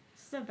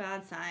 It's a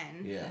bad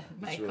sign. Yeah.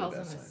 Mike it's a really calls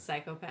bad him a sign.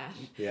 psychopath.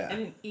 Yeah.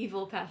 And an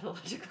evil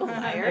pathological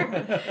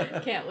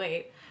liar. Can't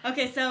wait.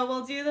 Okay, so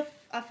we'll do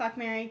a fuck,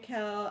 marry, kill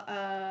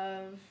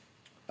of...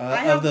 I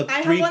Of have the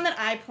three... one that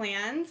I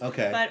planned.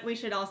 Okay. But we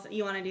should also...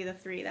 You want to do the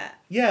three that...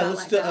 Yeah, got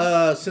let's let do.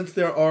 go? Since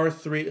there are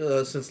three,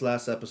 since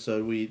last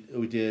episode we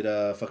did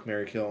fuck,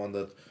 marry, kill on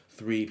the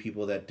 3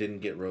 people that didn't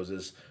get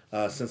roses.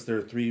 Since there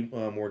are 3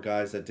 more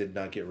guys that did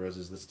not get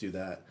roses, let's do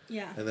that.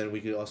 Yeah. And then we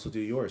could also do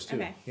yours too.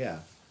 Okay. Yeah.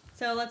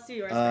 So let's do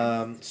yours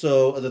first.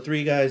 So the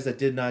 3 guys that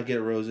did not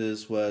get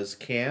roses was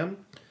Cam,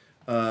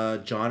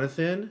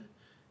 Jonathan,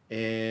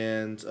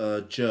 and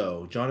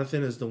Joe.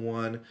 Jonathan is the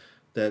one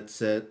that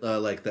said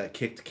that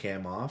kicked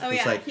Cam off. Oh, It's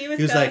yeah. like, He was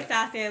so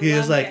sassy. I He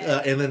was loved like,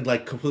 it. and then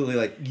like completely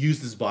like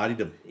used his body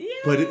to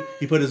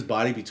he put his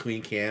body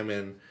between Cam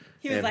and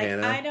He was and like,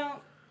 Hannah. I don't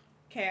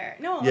care.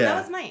 No, Yeah.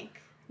 that was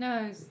Mike.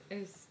 No,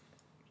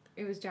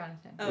 it was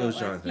Jonathan. Oh, It was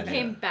Jonathan. He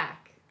came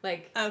back.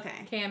 Like,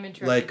 Okay. Cam and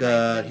Troy.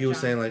 Like he was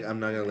saying like, I'm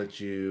not gonna let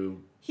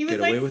you He was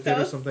get like away with so it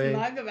or something.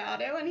 smug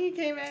about it when he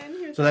came in.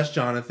 He was So that's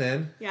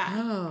Jonathan. yeah.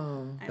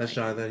 Oh. I That's like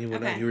Jonathan. He would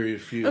not. Okay. He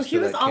refused. Oh, he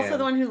to was let also Cam.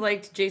 the one who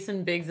liked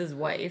Jason Biggs'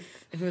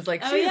 wife, who was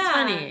like, Oh, she's yeah.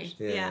 funny.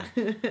 Yeah.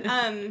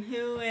 Yeah.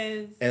 Who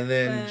is? And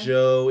then the-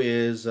 Joe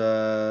is.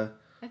 I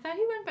thought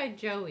he went by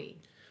Joey.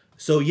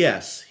 So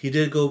yes, he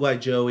did go by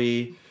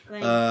Joey.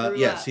 Like, grew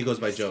Yes, up. he goes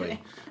by Just Joey. kidding.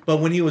 But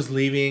when he was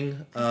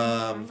leaving, I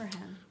don't remember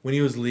him. when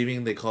he was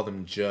leaving, they called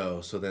him Joe.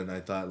 So then I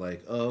thought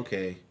like, oh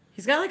okay.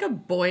 He's got like a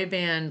boy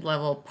band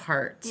level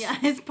part. Yeah,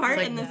 his part It's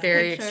like in this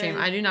very picture extreme.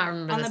 is I do not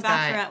remember on this the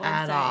guy Bachelorette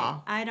at website.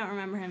 all. I don't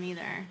remember him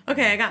either.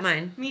 Okay, I got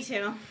mine. Me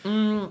too.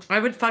 I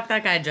would fuck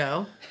that guy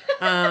Joe,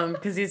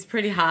 because he's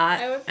pretty hot,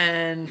 I would-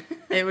 and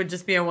it would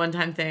just be a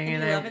one-time thing,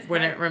 And and you love I his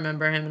wouldn't part?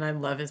 remember him, and I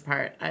love his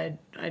part. I'd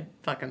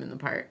fuck him in the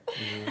part,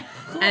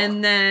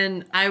 and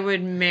then I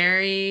would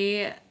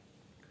marry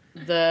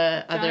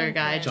the other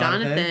guy,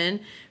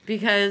 Jonathan,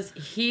 because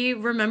he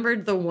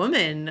remembered the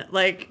woman.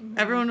 Like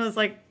everyone was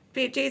like,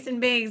 Jason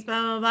Biggs,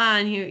 blah blah blah,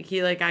 and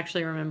he like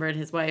actually remembered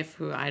his wife,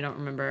 who I don't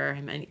remember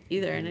him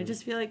either, and I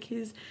just feel like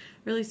he's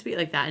really sweet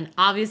like that. And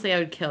obviously, I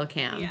would kill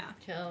Cam. Yeah.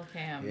 Kill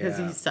Cam. Yeah. Because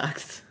he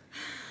sucks.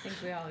 I think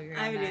we all agree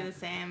I on would that. do the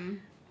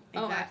same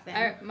Oh, exact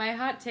thing. my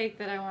hot take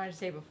that I wanted to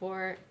say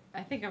before,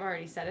 I think I've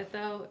already said it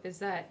though, is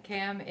that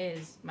Cam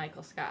is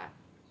Michael Scott.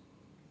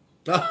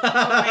 Oh my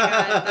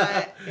god,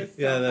 that is so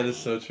Yeah, that funny. is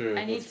so true.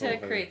 I need That's so to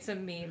funny. create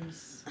some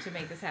memes to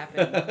make this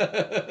happen.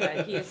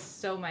 But he is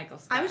so Michael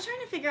Scott. I was trying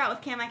to figure out with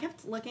Cam. I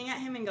kept looking at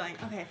him and going,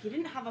 okay, if he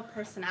didn't have a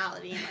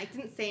personality and like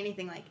didn't say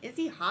anything, like, is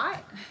he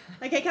hot?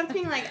 Like I kept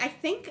being like, I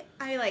think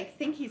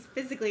he's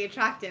physically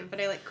attractive,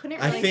 but I like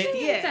couldn't I really think-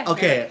 see it.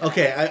 Okay,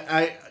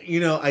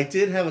 I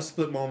did have a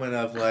split moment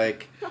of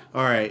like,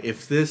 all right,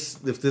 if this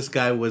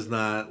guy was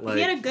not like, If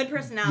he had a good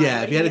personality. yeah,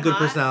 would if he had a be good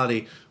hot?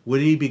 personality,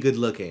 would he be good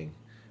looking?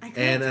 I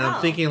couldn't And tell.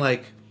 I'm thinking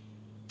like,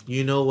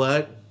 you know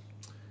what?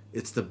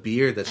 It's the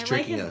beard that's I like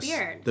tricking his us.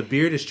 beard. The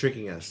beard is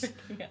tricking us.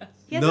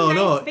 He has a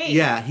nice face.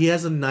 Yeah, he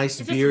has a nice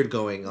It's just beard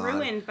going on.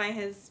 ruined by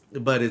his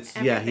But it's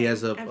he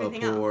has a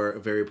everything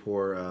very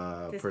poor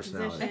Disposition.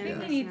 personality. I think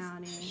Yeah. he needs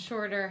Personality.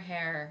 shorter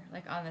hair,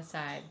 like on the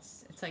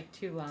sides. It's like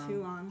too long.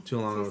 too long. Too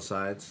long on the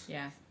sides.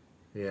 Yeah.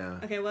 Yeah.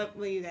 Okay, what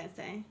will you guys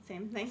say?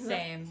 Same thing?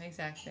 Same,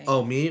 exact same.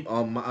 Oh, me?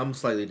 I'm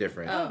slightly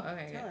different. Oh,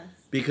 okay, Tell good. us.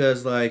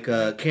 Because like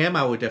Cam,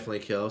 I would definitely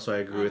kill, so I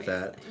agree with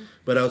that. Obviously.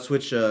 But I would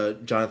switch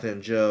Jonathan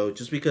and Joe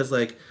just because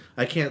like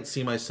I can't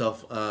see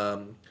myself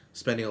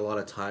spending a lot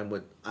of time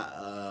with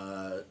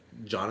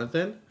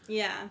Jonathan.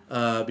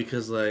 Yeah.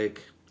 Because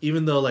like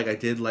even though like I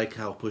did like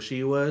how pushy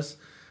he was,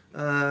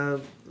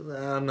 I'm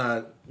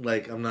not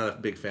a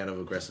big fan of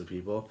aggressive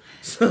people.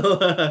 So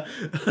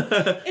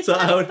It's so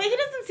not, I would. but he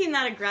doesn't seem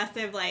that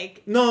aggressive.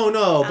 Like No,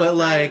 but outside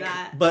like, of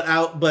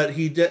that. but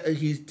he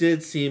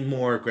did seem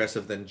more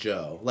aggressive than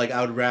Joe. Like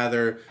I would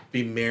rather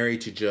be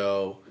married to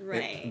Joe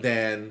Right.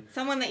 than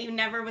someone that you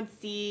never would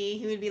see.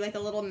 He would be like a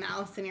little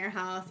mouse in your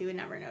house. You would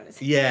never notice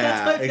him. yeah, That's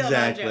how I feel about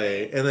exactly.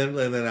 Joey.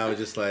 And then I was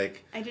just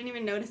like, I didn't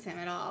even notice him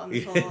at all. In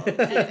this Yeah. whole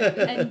season.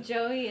 And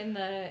Joey in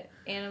the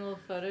animal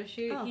photo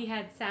shoot, Oh. he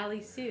had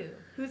Sally Sue.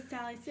 Who's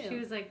Sally Sue? She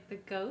was like the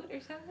goat or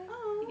something.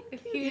 Oh, He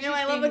cute. was You know just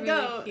I love being a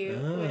really goat. Cute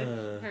Ah.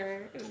 with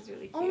her. It was really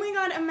cute. Oh my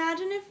god!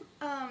 Imagine if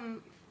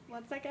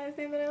what's that guy's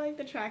name that I like?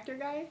 The tractor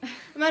guy?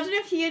 Imagine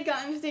if he had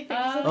gotten to take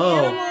pictures of the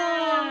Oh.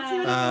 animals. He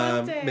would have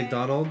loved it.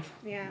 McDonald.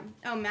 Yeah.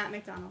 Oh, Matt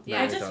McDonald. Yeah.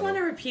 I Matt just McDonald. want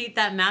to repeat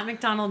that Matt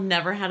McDonald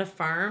never had a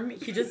farm.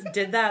 He just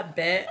did that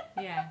bit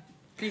Yeah.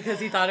 because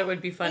he thought it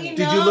would be funny. You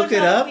Did know, you look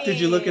it up? Chelsea. Did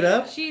you look it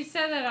up? She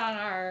said that on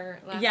our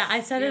last. Yeah,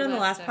 I said it your on the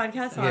last episode.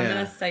 podcast, so I'm Yeah.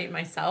 gonna cite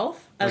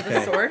myself as Okay.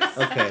 a source.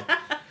 Okay.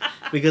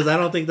 Because I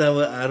don't think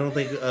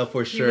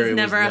for He sure was it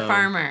never was a known.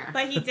 farmer.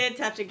 But he did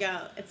touch a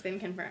goat. It's been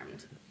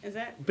confirmed. Is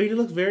it? But he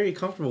looked very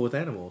comfortable with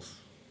animals.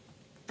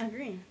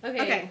 Agree.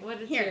 Okay,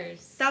 what is here.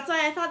 yours? That's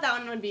why I thought that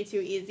one would be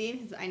too easy,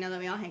 because I know that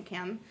we all hate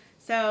Cam.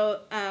 So,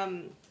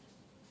 I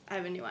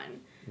have a new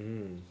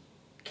one.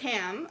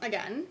 Cam,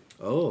 again.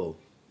 Oh,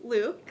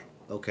 Luke.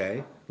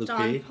 okay. Luke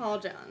John P. Paul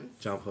Jones.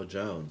 John Paul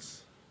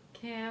Jones.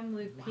 Cam,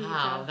 Luke P.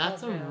 Wow, John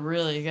that's a Paul Jones.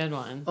 really good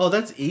one. Oh,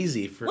 that's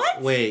easy for.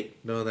 What? Wait,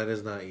 no, that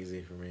is not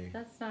easy for me.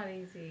 That's not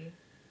easy.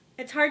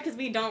 It's hard because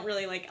we don't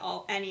really like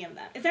any of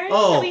them. Is there anything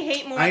Oh, that we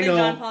hate more I than know.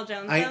 John Paul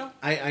Jones, though?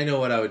 I know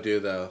what I would do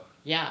though.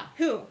 Yeah,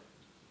 Who?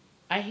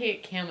 I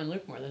hate Cam and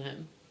Luke more than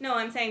him. No,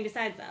 I'm saying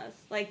besides those.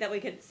 Like, that we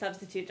could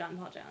substitute John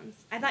Paul Jones.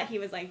 I thought he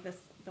was, like,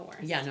 the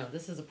worst. Yeah, no,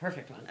 this is a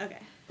perfect one. Okay.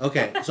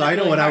 Okay, so I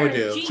know what I would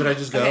do. Should I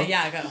just go? Okay,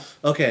 yeah,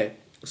 go. Okay,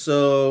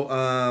 so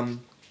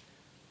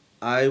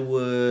I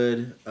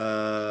would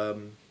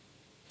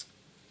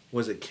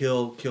was it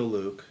kill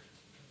Luke?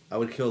 I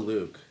would kill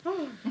Luke.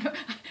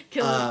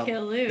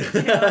 Kill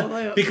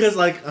Luke. Because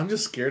like I'm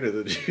just scared of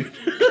the dude. Get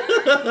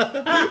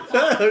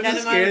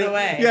him out of the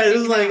way. Yeah,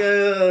 just like I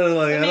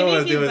But don't maybe want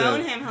if to you do with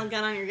bone it. him, he'll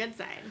get on your good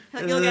side.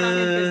 You'll get on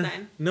his good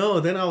side. No,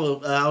 then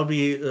I'll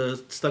be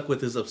stuck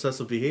with his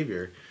obsessive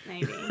behavior.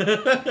 Maybe.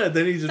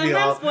 Then he's just be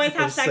all Sometimes boys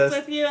have sex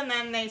obsessed. with you and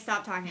then they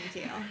stop talking to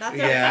you. That's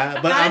Yeah,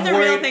 but that I'm is a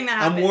worried. real thing that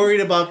happens. I'm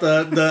worried about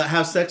the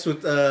have sex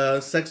with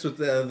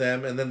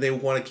them, and then they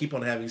want to keep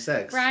on having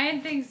sex.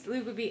 Brian thinks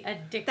Luke would be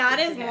addicted. That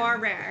to is him. more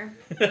rare.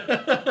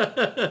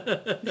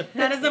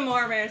 That is a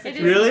more rare It is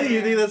situation. Really? more You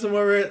rare. think that's a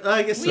more?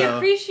 I guess We so.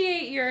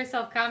 appreciate your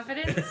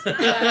self-confidence.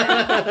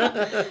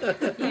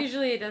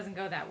 Usually it doesn't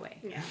go that way.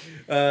 Yeah.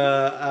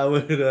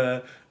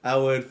 I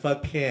would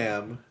fuck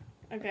Cam.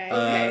 Okay.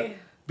 Okay.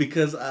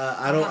 Because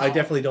I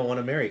definitely don't want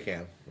to marry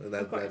Cam.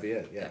 That'd be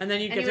it. Yeah. And then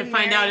you And get you to would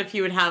find marry- out if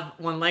he would have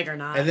one leg or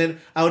not. And then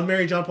I would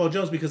marry John Paul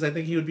Jones because I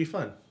think he would be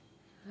fun.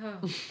 Oh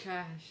gosh.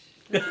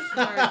 This is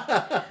hard.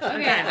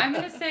 Okay, I'm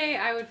gonna say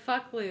I would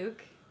fuck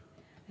Luke.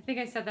 I think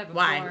I said that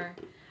before.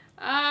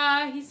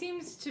 Why? He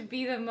seems to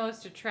be the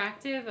most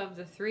attractive of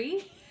the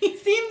three. He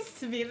seems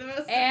to be the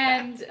most.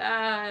 And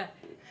I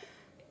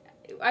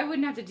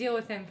wouldn't have to deal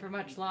with him for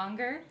much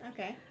longer.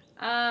 Okay.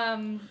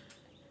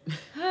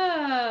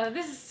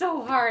 This is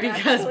so hard.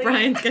 because actually.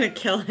 Brian's gonna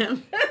kill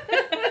him.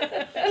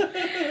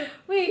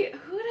 Wait,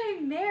 who'd I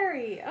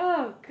marry?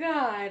 Oh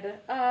God.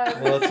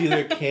 Well, it's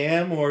either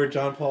Cam or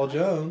John Paul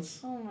Jones.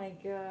 Oh my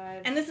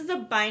God. And this is a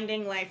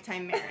binding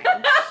lifetime marriage.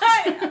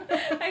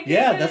 I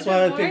Yeah, guess that's there's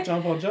why I more. picked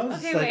John Paul Jones.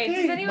 Okay, It's like, wait.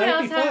 hey, Does anyone might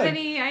else be have fun.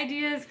 any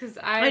ideas? Because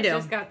I I do.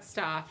 just got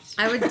stopped.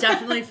 I would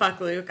definitely fuck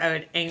Luke. I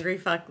would angry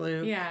fuck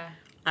Luke. Yeah.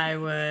 I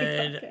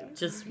would Okay.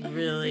 just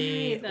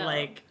really Though.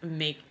 like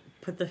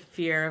put the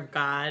fear of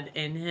God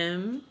in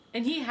him.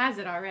 And he has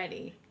it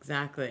already.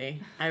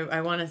 Exactly.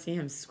 I want to see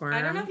him squirm.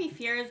 I don't know if he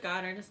fears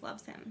God or just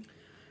loves him.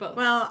 Both.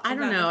 Well, I Is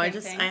don't that the know. I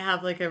same thing? I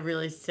have like a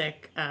really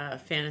sick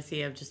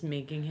fantasy of just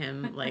making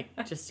him like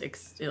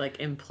like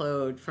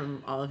implode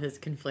from all of his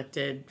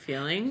conflicted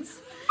feelings.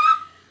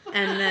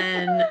 And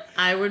then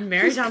I would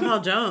marry John Paul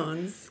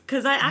Jones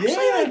because I actually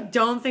Yeah. like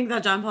don't think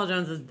that John Paul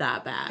Jones is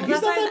that bad. Well, He's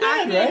that's not why I was that bad,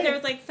 asking if right? there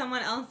was like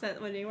someone else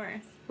that would be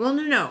worse. Well,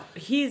 no,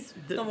 he's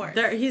The worst.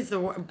 He's the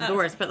Oh.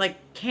 worst. But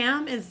like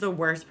Cam is the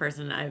worst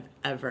person I've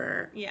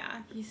ever.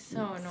 Yeah. he's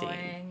so see.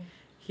 annoying.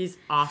 He's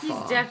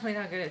awful. He's definitely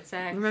not good at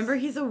sex. Remember,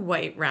 he's a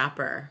white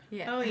rapper.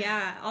 Yeah. Oh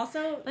yeah.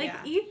 Also, Like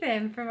yeah.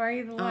 Ethan from Are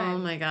You the One? Oh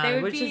my They god,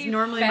 would which be is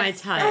normally my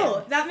best type.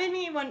 Oh, that made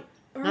me want.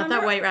 Not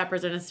that white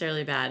rappers are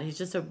necessarily bad. He's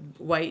just a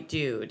white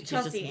dude. He's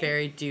Chelsea. just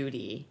very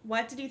duty.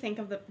 What did you think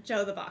of the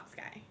Joe the Box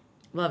guy?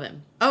 Love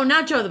him. Oh,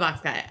 not Joe the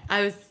Box Guy.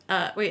 I was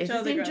wait, is Joe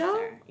his the name Joe?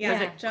 Grocer. Yeah, Or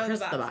is it Joe the Chris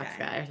Box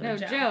guy. or something? No,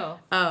 Joe. Joe.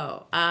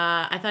 Oh,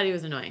 I thought he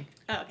was annoying.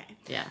 Oh, okay.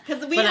 Yeah.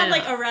 Because we But had I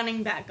like know. a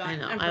running bet going. I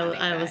know. a I running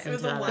bet. listened It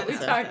was to a that one We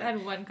episode. talked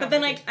had one But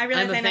then like I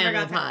realized I'm a I fan never of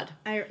got the to. pod.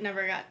 I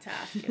never got to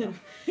ask you.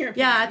 Your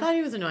Yeah, I opinion. thought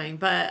he was annoying,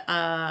 but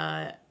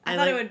I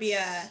thought it liked- would be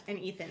an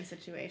Ethan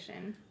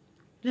situation.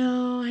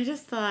 No, I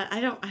just thought I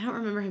don't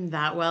remember him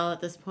that well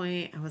at this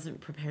point. I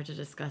wasn't prepared to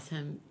discuss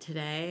him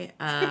today.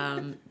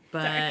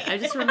 But I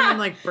just remember him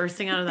like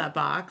bursting out of that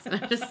box, and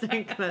I just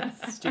think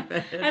that's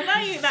stupid. I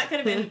thought that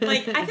could have been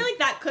like I feel like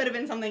that could have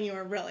been something you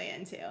were really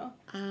into.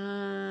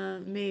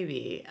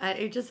 Maybe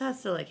it just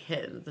has to like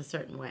hit in a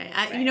certain way.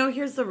 Right. You know,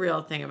 here's the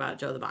real thing about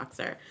Joe the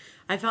Boxer.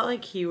 I felt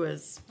like he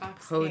was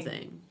Box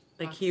posing,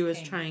 like Box he was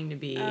king. trying to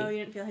be Oh, you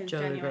didn't feel his Joe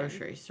genuine. the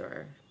grocery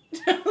store.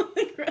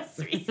 The grocery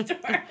grocery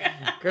store.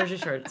 Grocery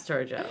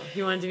store Joe.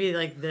 He wanted to be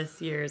like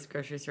this year's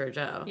grocery store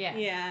Joe. Yeah.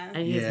 Yeah.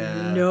 And he's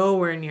Yeah.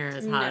 nowhere near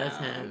as hot No. as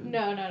him.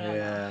 No.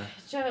 Yeah.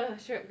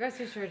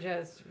 Grocery store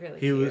Joe's really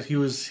He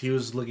cute.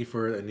 was looking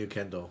for a new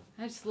Kendall.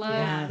 I just love.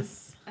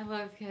 Yes. I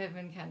love Kim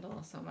and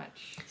Kendall so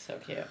much. So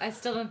cute. I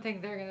still don't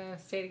think they're gonna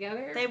stay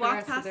together They for the walked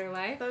rest of past their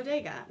life.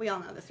 Bodega. We all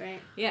know this,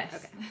 right? Yes.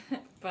 Okay.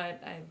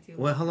 But I do.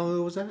 What? How long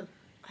ago was that?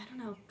 I don't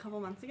know, a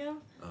couple months ago.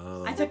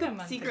 Oh, I took a a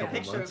month secret ago.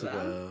 picture of months them.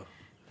 ago.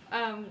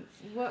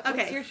 What's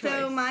Okay, your choice?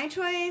 so my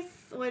choice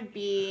would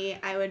be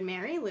I would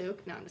marry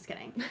Luke. No, I'm just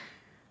kidding.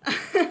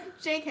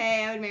 JK,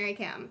 I would marry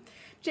Cam.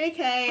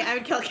 JK, I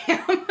would kill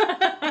Cam.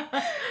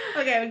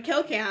 Okay, I would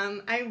kill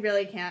Cam. I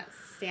really can't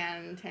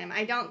stand him.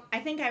 I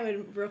think I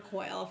would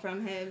recoil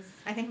from his.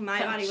 I think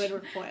my body would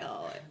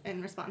recoil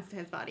in response to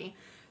his body.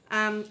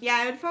 Yeah,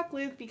 I would fuck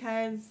Luke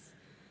because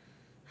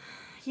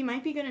he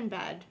might be good in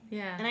bed.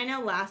 Yeah. And I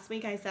know last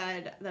week I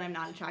said that I'm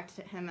not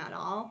attracted to him at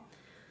all.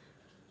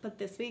 But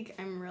this week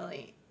I'm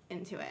really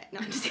into it. No,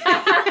 I'm just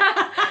kidding.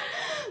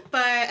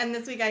 And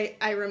this week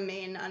I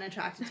remain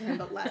unattracted to him,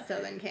 but less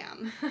so than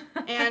Cam.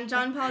 And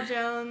John Paul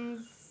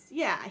Jones,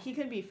 yeah, he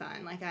could be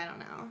fun. Like, I don't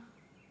know.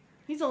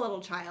 He's a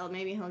little child.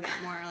 Maybe he'll get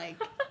more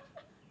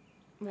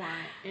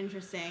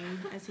interesting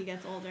as he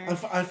gets older.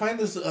 I find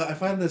this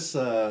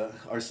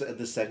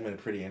this segment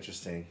pretty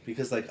interesting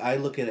because like I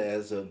look at it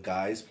as a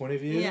guy's point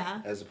of view,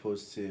 Yeah. as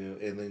opposed to,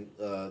 and then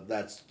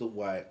that's the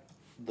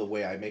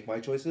way I make my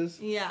choices,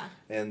 Yeah.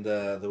 and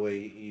the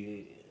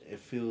way it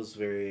feels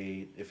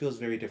very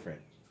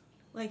different.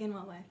 Like, in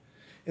what way?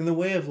 In the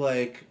way of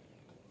like,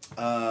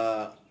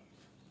 I'm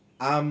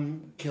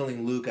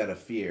killing Luke out of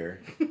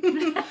fear.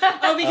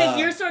 Oh, because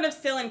you're sort of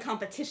still in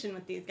competition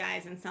with these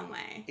guys in some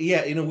way.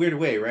 Yeah, in a weird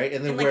way, right?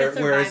 And then In, like, a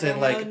whereas in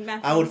survival like mode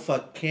method. I would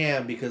fuck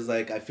Cam because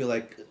like I feel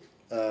like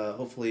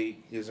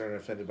hopefully you guys aren't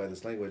offended by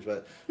this language,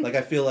 but like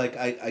I feel like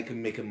I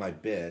can make him my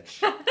bitch.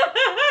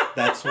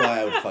 That's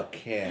why I would fuck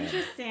Cam.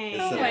 Interesting.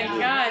 Instead Oh of my Luke.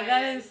 god,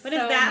 that is. But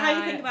so is that how you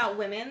not- think about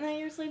women that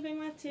you're sleeping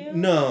with, too?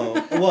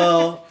 No,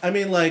 well, I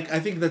mean like I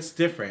think that's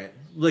different.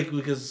 Like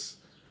because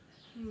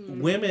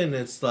women,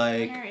 it's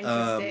like They're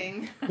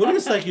interesting. women,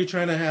 it's like you're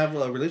trying to have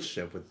a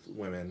relationship with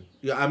women.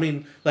 Yeah, I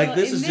mean like Well,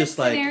 this in is just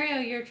like scenario,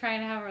 you're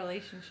trying to have a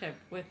relationship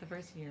with the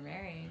person you're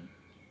marrying.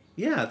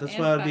 yeah. That's And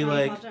why I'd be fucking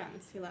like. Paul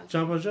Jones, he loves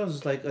John Paul Jones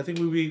is like, I think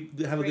we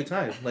have a good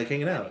time, like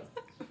hanging out.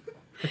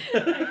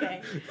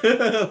 Okay.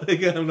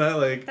 Like, I'm not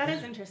like. That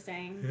is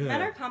interesting. Yeah.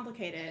 Men are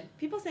complicated.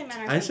 People say men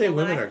are I say simple,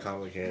 but women are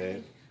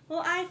complicated.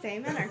 Well, I say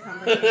men are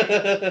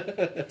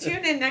complicated.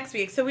 Tune in next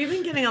week. So we've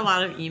been getting a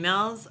lot of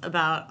emails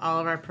about all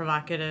of our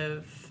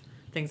provocative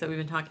things that we've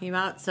been talking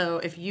about. So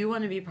if you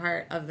want to be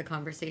part of the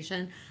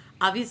conversation,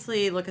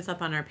 obviously look us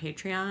up on our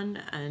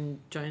Patreon and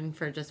join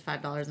for just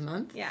 $5 a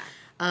month. Yeah.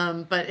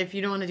 But if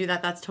you don't want to do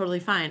that, that's totally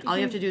fine. All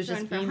you have to do is join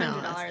just for email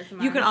 $100 us. a You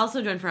month. could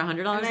also join for $100 And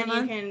a then you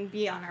month. can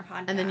be on our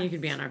podcast. And then you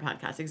could be on our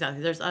podcast.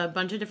 Exactly. There's a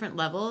bunch of different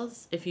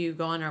levels. If you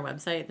go on our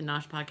website,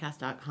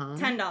 thenoshpodcast.com.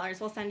 $10.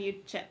 We'll send you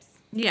chips.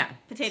 Yeah.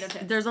 Potato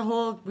chips.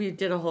 We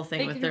did a whole thing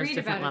They with can there's read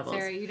different about levels. it,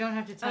 Sarah. You don't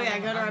have to tell Oh, yeah,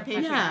 them go to on our the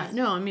Patreon. Yeah,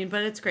 no, I mean,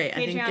 but it's great. I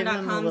think give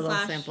them a little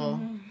Patreon.com/.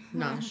 sample.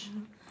 Nosh.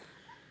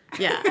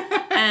 Yeah.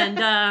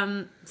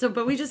 And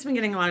but we've just been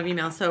getting a lot of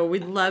emails. So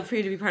we'd love for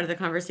you to be part of the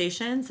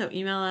conversation. So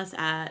email us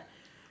at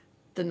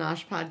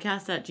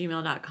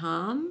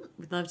thenoshpodcast@gmail.com.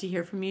 We'd love to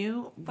hear from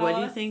you. What Follow do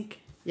you us.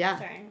 think? Yeah.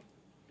 Sorry.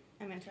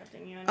 I'm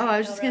interrupting you. Oh, I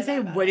was just going to say,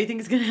 what do you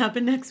think is going to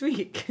happen next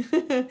week?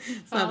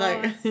 It's Follow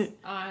not us that.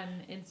 on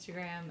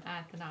Instagram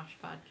at the Nosh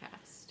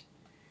Podcast.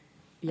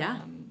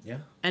 Yeah. Yeah.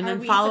 And Are then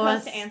we follow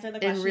supposed us to answer the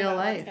in question real about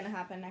life. what's going to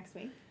happen next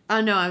week? Oh,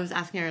 no, I was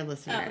asking our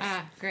listeners.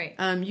 Ah, great.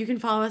 You can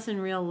follow us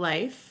in real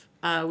life.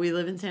 We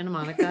live in Santa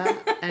Monica,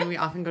 and we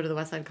often go to the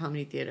West Side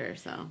Comedy Theater,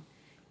 so.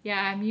 Yeah,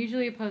 I'm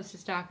usually opposed to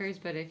stalkers,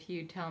 but if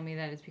you tell me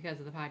that it's because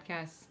of the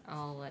podcast,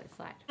 I'll let it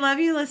slide. Love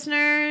you,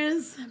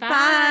 listeners. Bye.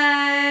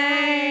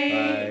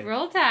 Bye.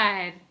 Roll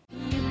Tide.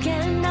 You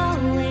can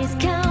always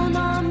count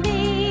on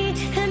me,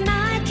 and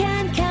I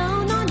can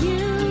count on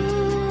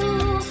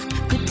you.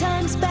 Good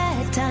times,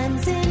 bad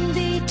times in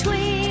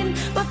between,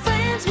 but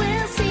friends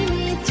will see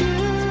me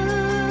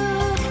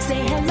through.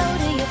 Say hello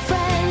to your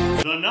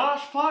friends. The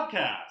Nosh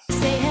Podcast.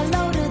 Say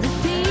hello to the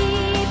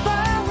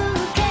people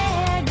who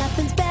care.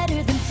 Nothing's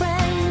better than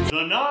friends.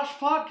 The Nosh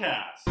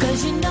Podcast.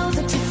 'Cause you know